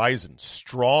just Verizon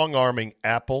strong-arming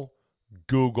Apple,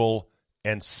 Google,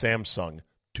 and Samsung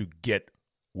to get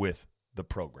with the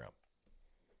program.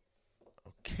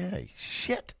 Okay,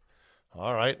 shit.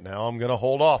 All right, now I'm going to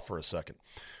hold off for a second.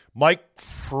 Mike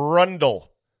Frundle.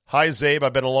 Hi, Zabe.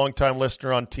 I've been a long-time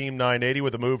listener on Team 980.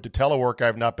 With a move to telework,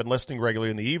 I've not been listening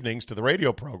regularly in the evenings to the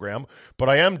radio program, but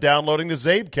I am downloading the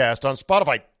Zabecast on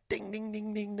Spotify. Ding, ding,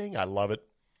 ding, ding, ding. I love it.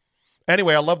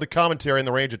 Anyway, I love the commentary and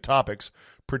the range of topics,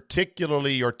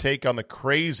 particularly your take on the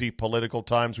crazy political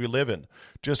times we live in.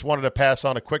 Just wanted to pass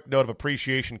on a quick note of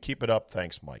appreciation. Keep it up.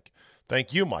 Thanks, Mike.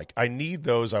 Thank you, Mike. I need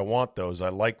those. I want those. I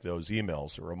like those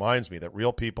emails. It reminds me that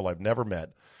real people I've never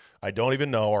met, I don't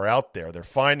even know, are out there. They're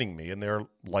finding me, and they're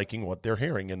liking what they're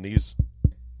hearing in these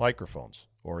microphones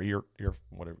or ear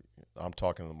whatever. I'm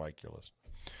talking to the mic you're listening.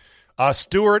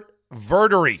 Stuart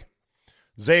Verdery.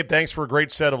 Zabe, thanks for a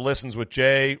great set of listens with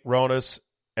Jay, Ronas,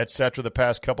 etc. the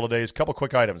past couple of days. Couple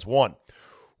quick items. 1,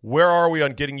 where are we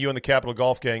on getting you and the Capital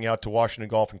Golf Gang out to Washington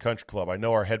Golf and Country Club? I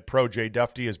know our head pro, Jay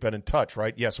Duffy, has been in touch,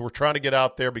 right? Yes, we're trying to get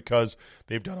out there because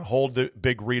they've done a whole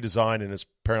big redesign, and it's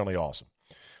apparently awesome.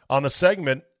 On the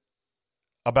segment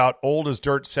about old as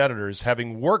dirt senators,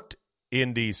 having worked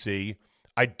in D.C.,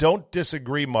 I don't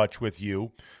disagree much with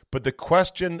you, but the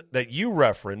question that you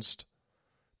referenced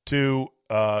to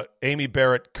Amy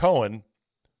Cohen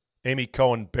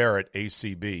Barrett,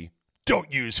 ACB,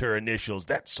 don't use her initials.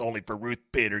 That's only for Ruth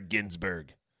Bader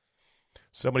Ginsburg.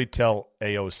 Somebody tell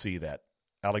AOC that.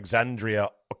 Alexandria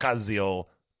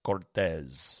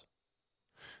Ocasio-Cortez.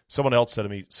 Someone else said to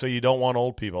me, so you don't want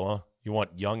old people, huh? You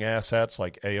want young asshats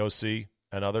like AOC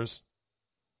and others?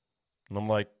 And I'm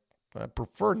like, I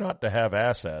prefer not to have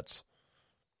asshats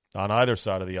on either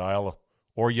side of the aisle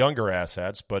or younger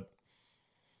asshats, but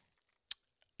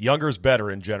younger is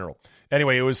better in general.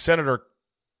 Anyway, it was Senator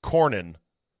Cornyn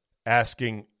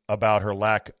asking about her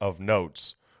lack of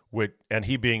notes, and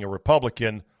he being a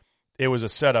Republican, it was a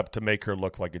setup to make her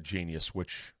look like a genius,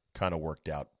 which kind of worked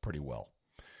out pretty well.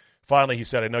 Finally, he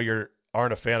said, I know you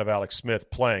aren't a fan of Alex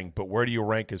Smith playing, but where do you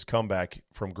rank his comeback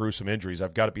from gruesome injuries?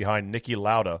 I've got it behind Niki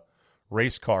Lauda,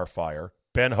 race car fire,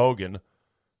 Ben Hogan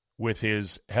with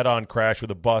his head-on crash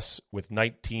with a bus with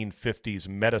 1950s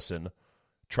medicine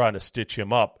trying to stitch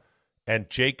him up, and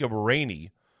Jacob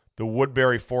Rainey, the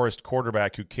Woodbury Forest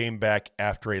quarterback who came back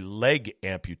after a leg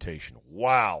amputation.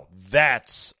 Wow,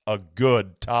 that's a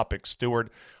good topic,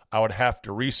 Stuart. I would have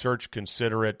to research,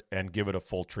 consider it, and give it a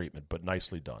full treatment, but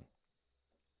nicely done.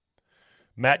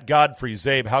 Matt Godfrey,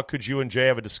 Zabe, how could you and Jay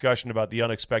have a discussion about the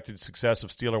unexpected success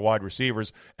of Steeler wide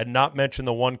receivers and not mention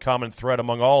the one common thread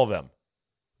among all of them?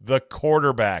 The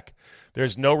quarterback.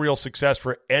 There's no real success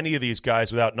for any of these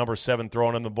guys without number 7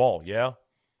 throwing in the ball. Yeah,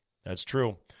 that's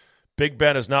true. Big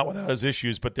Ben is not without his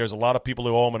issues, but there's a lot of people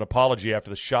who owe him an apology after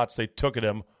the shots they took at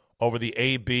him over the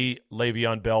AB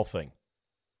Le'Veon Bell thing.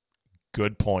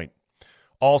 Good point.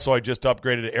 Also, I just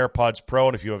upgraded to AirPods Pro,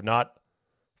 and if you have not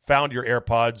found your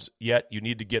AirPods yet, you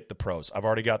need to get the Pros. I've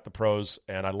already got the Pros,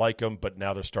 and I like them, but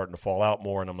now they're starting to fall out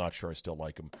more, and I'm not sure I still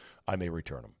like them. I may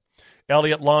return them.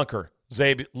 Elliot Lonker,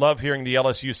 Zabe, love hearing the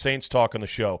LSU Saints talk on the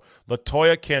show.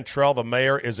 LaToya Cantrell, the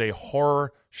mayor, is a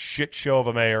horror shit show of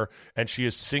a mayor, and she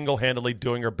is single-handedly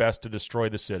doing her best to destroy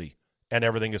the city and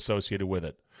everything associated with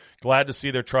it. Glad to see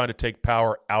they're trying to take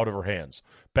power out of her hands.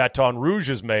 Baton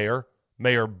Rouge's mayor,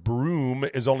 Mayor Broome,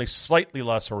 is only slightly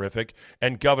less horrific,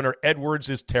 and Governor Edwards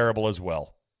is terrible as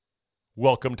well.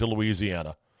 Welcome to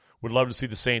Louisiana. Would love to see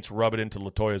the Saints rub it into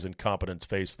LaToya's incompetent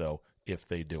face, though, if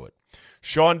they do it.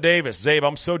 Sean Davis, Zabe,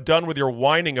 I'm so done with your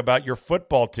whining about your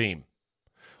football team.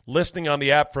 Listening on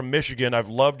the app from Michigan, I've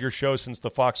loved your show since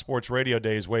the Fox Sports Radio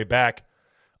days way back.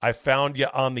 I found you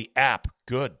on the app.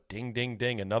 Good. Ding, ding,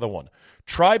 ding. Another one.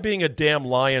 Try being a damn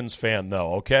Lions fan,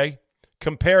 though, okay?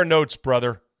 Compare notes,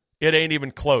 brother. It ain't even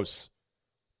close.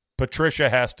 Patricia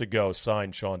has to go.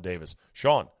 Signed, Sean Davis.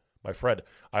 Sean, my friend,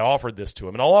 I offered this to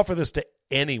him, and I'll offer this to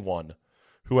anyone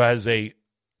who has a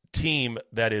team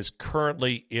that is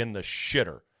currently in the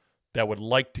shitter that would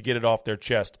like to get it off their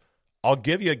chest, I'll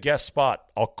give you a guest spot.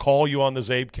 I'll call you on the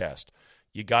Zabecast.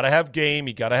 You got to have game,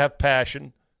 you got to have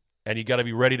passion, and you got to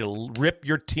be ready to rip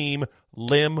your team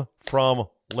limb from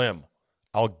limb.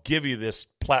 I'll give you this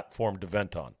platform to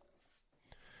vent on.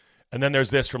 And then there's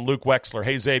this from Luke Wexler.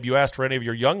 Hey, Zabe, you asked for any of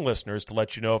your young listeners to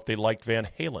let you know if they liked Van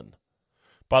Halen.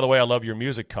 By the way, I love your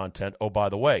music content. Oh, by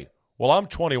the way, well, I'm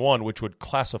 21, which would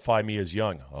classify me as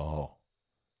young. Oh,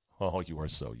 you are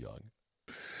so young.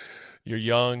 You're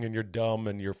young and you're dumb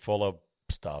and you're full of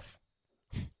stuff.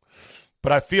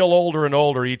 But I feel older and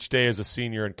older each day as a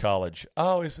senior in college.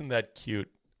 Oh, isn't that cute?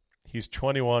 He's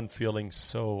 21, feeling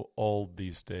so old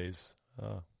these days.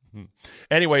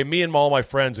 Anyway, me and all my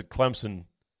friends at Clemson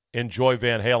enjoy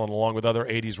Van Halen along with other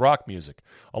 80s rock music.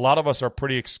 A lot of us are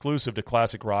pretty exclusive to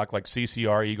classic rock like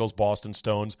CCR, Eagles, Boston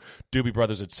Stones, Doobie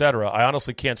Brothers, etc. I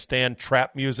honestly can't stand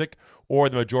trap music or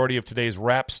the majority of today's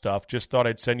rap stuff. Just thought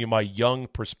I'd send you my young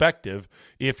perspective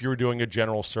if you're doing a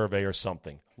general survey or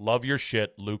something. Love your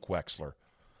shit, Luke Wexler.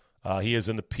 He is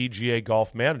in the PGA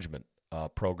Golf Management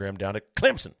program down at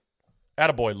Clemson.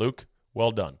 Attaboy, Luke.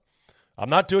 Well done. I'm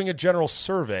not doing a general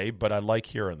survey, but I like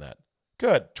hearing that.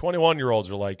 Good.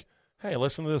 21-year-olds are like, hey,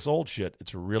 listen to this old shit.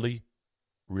 It's really,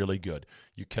 really good.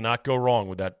 You cannot go wrong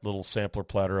with that little sampler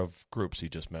platter of groups he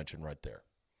just mentioned right there.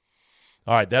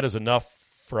 All right, that is enough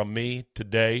from me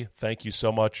today. Thank you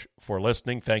so much for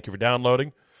listening. Thank you for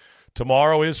downloading.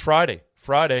 Tomorrow is Friday.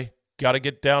 Got to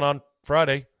get down on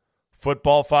Friday.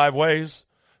 Football 5 ways.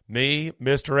 Me,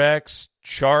 Mr. X,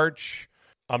 Charge.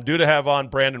 I'm due to have on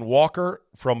Brandon Walker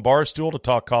from Barstool to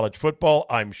talk college football.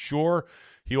 I'm sure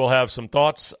he will have some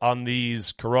thoughts on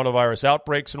these coronavirus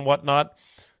outbreaks and whatnot.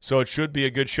 So it should be a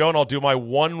good show. And I'll do my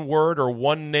one word or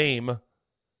one name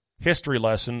history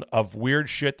lesson of weird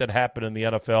shit that happened in the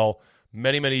NFL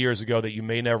many, many years ago that you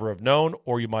may never have known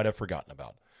or you might have forgotten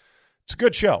about. It's a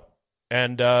good show.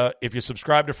 And if you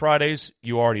subscribe to Fridays,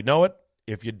 you already know it.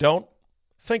 If you don't,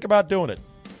 think about doing it.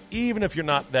 Even if you're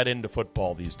not that into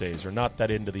football these days or not that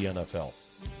into the NFL.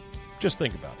 Just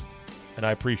think about it. And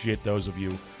I appreciate those of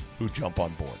you who jump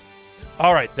on board.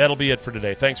 All right, that'll be it for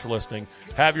today. Thanks for listening.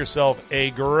 Have yourself a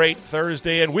great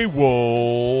Thursday, and we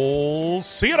will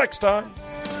see you next time.